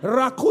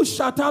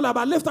 Rakusha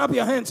Talaba. Lift up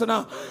your hands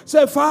now.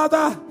 Say,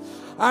 Father,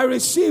 I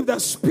receive the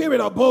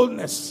spirit of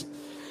boldness.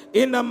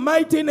 In the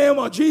mighty name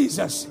of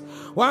Jesus.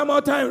 One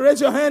more time, raise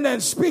your hand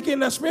and speak in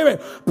the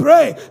spirit.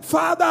 Pray,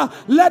 Father,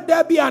 let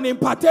there be an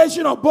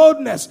impartation of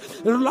boldness.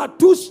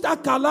 Latusta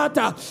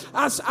Kalata.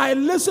 As I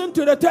listen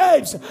to the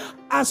tapes,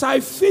 as I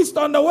feast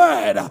on the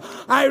word,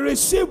 I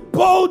receive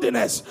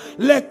boldness.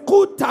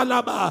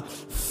 Lekutalaba.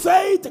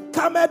 Faith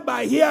cometh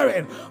by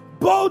hearing.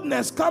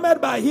 Boldness cometh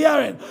by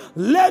hearing.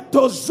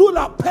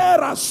 Letozula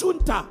pera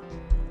sunta.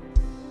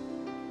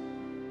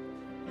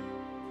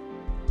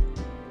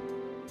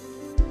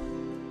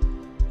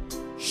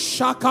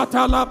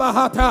 Shakata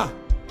labahata.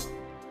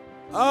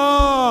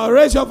 Oh,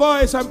 raise your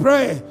voice and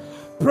pray.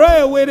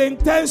 Pray with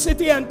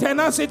intensity and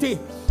tenacity.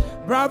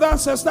 Brother,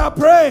 sister,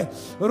 pray.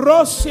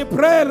 Rossi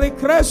pre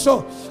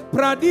ricreso.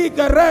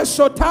 Pradiga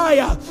reso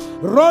taya.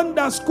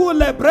 Ronda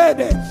skule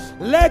brede.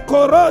 Le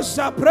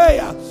corosa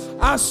prayer.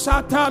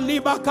 Asata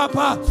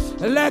libakapa.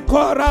 Le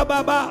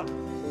korababa.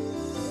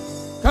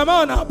 Come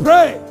on now,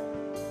 pray.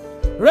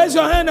 Raise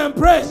your hand and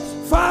pray.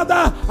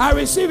 Father, I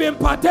receive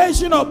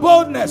impartation of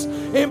boldness.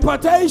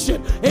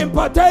 Impartation,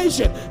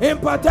 impartation,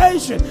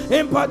 impartation,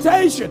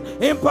 impartation,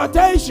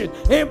 impartation,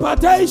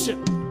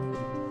 impartation.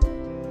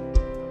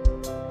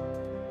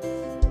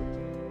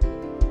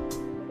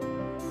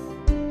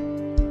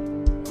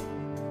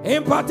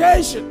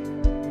 Impartation.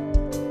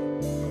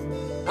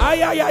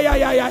 Ay, ay, ay,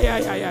 ay, ay, ay,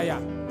 ay, ay, ay,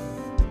 ay.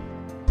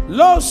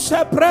 Lo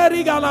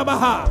sepreri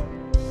galabaha.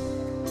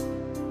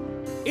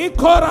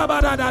 Ikora ba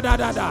da da da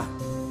da da.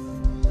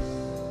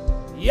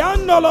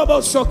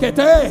 Yandolobo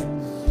sokete.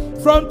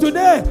 From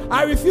today,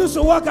 I refuse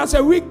to walk as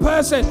a weak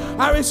person.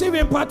 I receive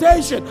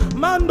impartation.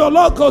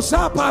 Mandoloko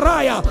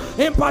saparaya.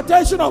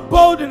 Impartation of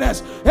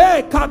boldness.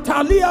 Hey,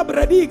 Katalia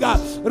brediga.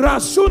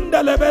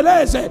 Rasunda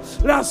lebeleze.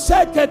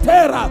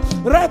 Raseketera.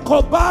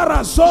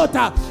 Rekobara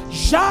sota.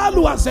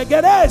 Jalua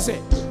zegereze.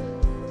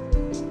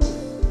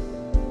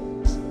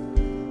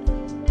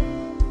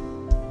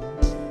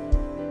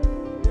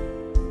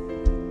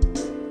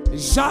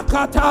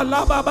 Zakata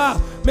lababa.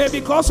 May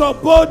because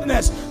of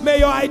boldness, may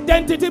your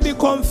identity be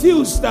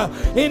confused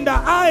in the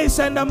eyes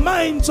and the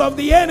minds of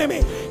the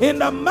enemy. In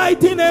the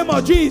mighty name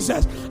of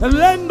Jesus.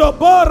 Lendo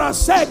bora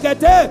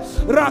sekete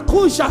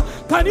rakusha.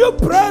 Can you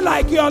pray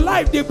like your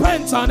life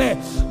depends on it?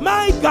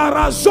 My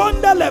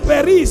garazonda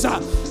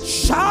leberiza.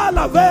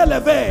 Shala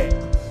veleve.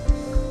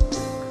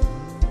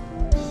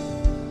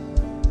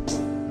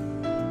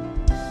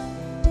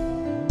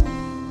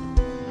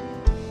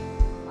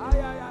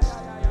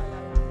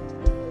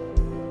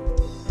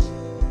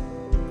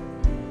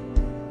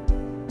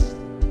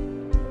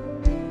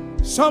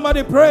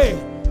 Somebody pray.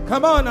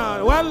 Come on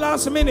now. One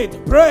last minute.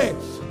 Pray.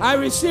 I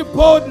receive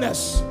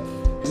boldness.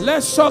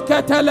 Let's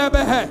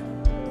soketelebehe.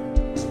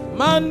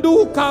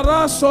 Mandu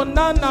karaso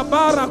nana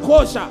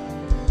barakosha.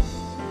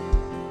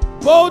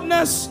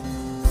 Boldness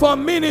for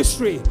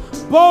ministry.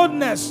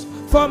 Boldness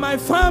for my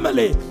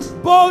family.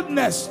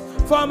 Boldness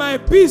for my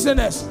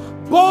business.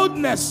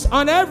 Boldness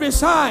on every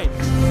side.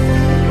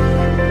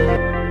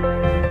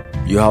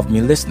 You have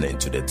been listening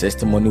to the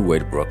Testimony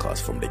Word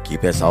broadcast from the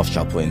Keepers House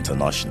Chapel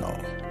International,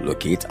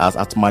 located at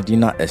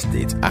Madina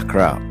Estate,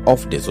 Accra,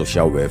 off the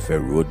Social Welfare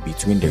Road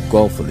between the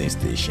Gulf Filling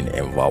Station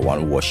and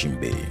Vawan Washing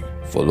Bay.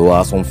 Follow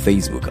us on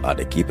Facebook at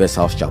the Keepers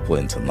House Chapel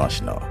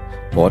International,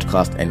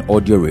 podcast and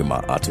audio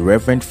rema at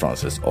Reverend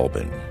Francis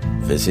Alban.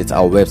 Visit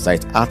our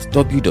website at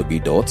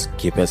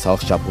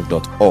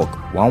www.keepershousechapel.org,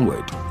 one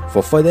word.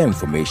 For further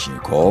information,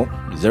 call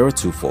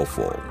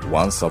 0244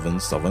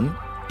 177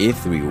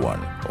 831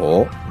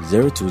 or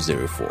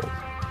 0204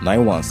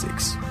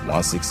 916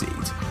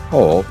 168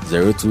 or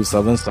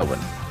 0277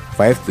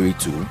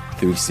 532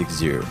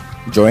 360.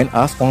 Join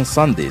us on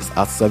Sundays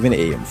at 7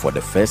 a.m. for the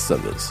first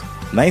service,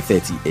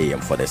 9:30 a.m.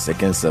 for the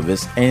second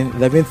service, and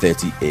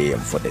 11:30 a.m.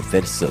 for the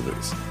third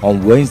service.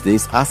 On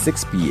Wednesdays at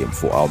 6 p.m.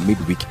 for our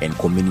midweek and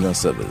communion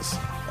service,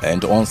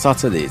 and on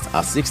Saturdays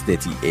at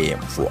 6:30 a.m.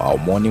 for our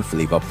morning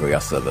flavor prayer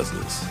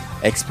services.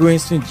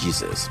 Experiencing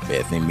Jesus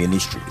Birthing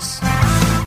Ministries.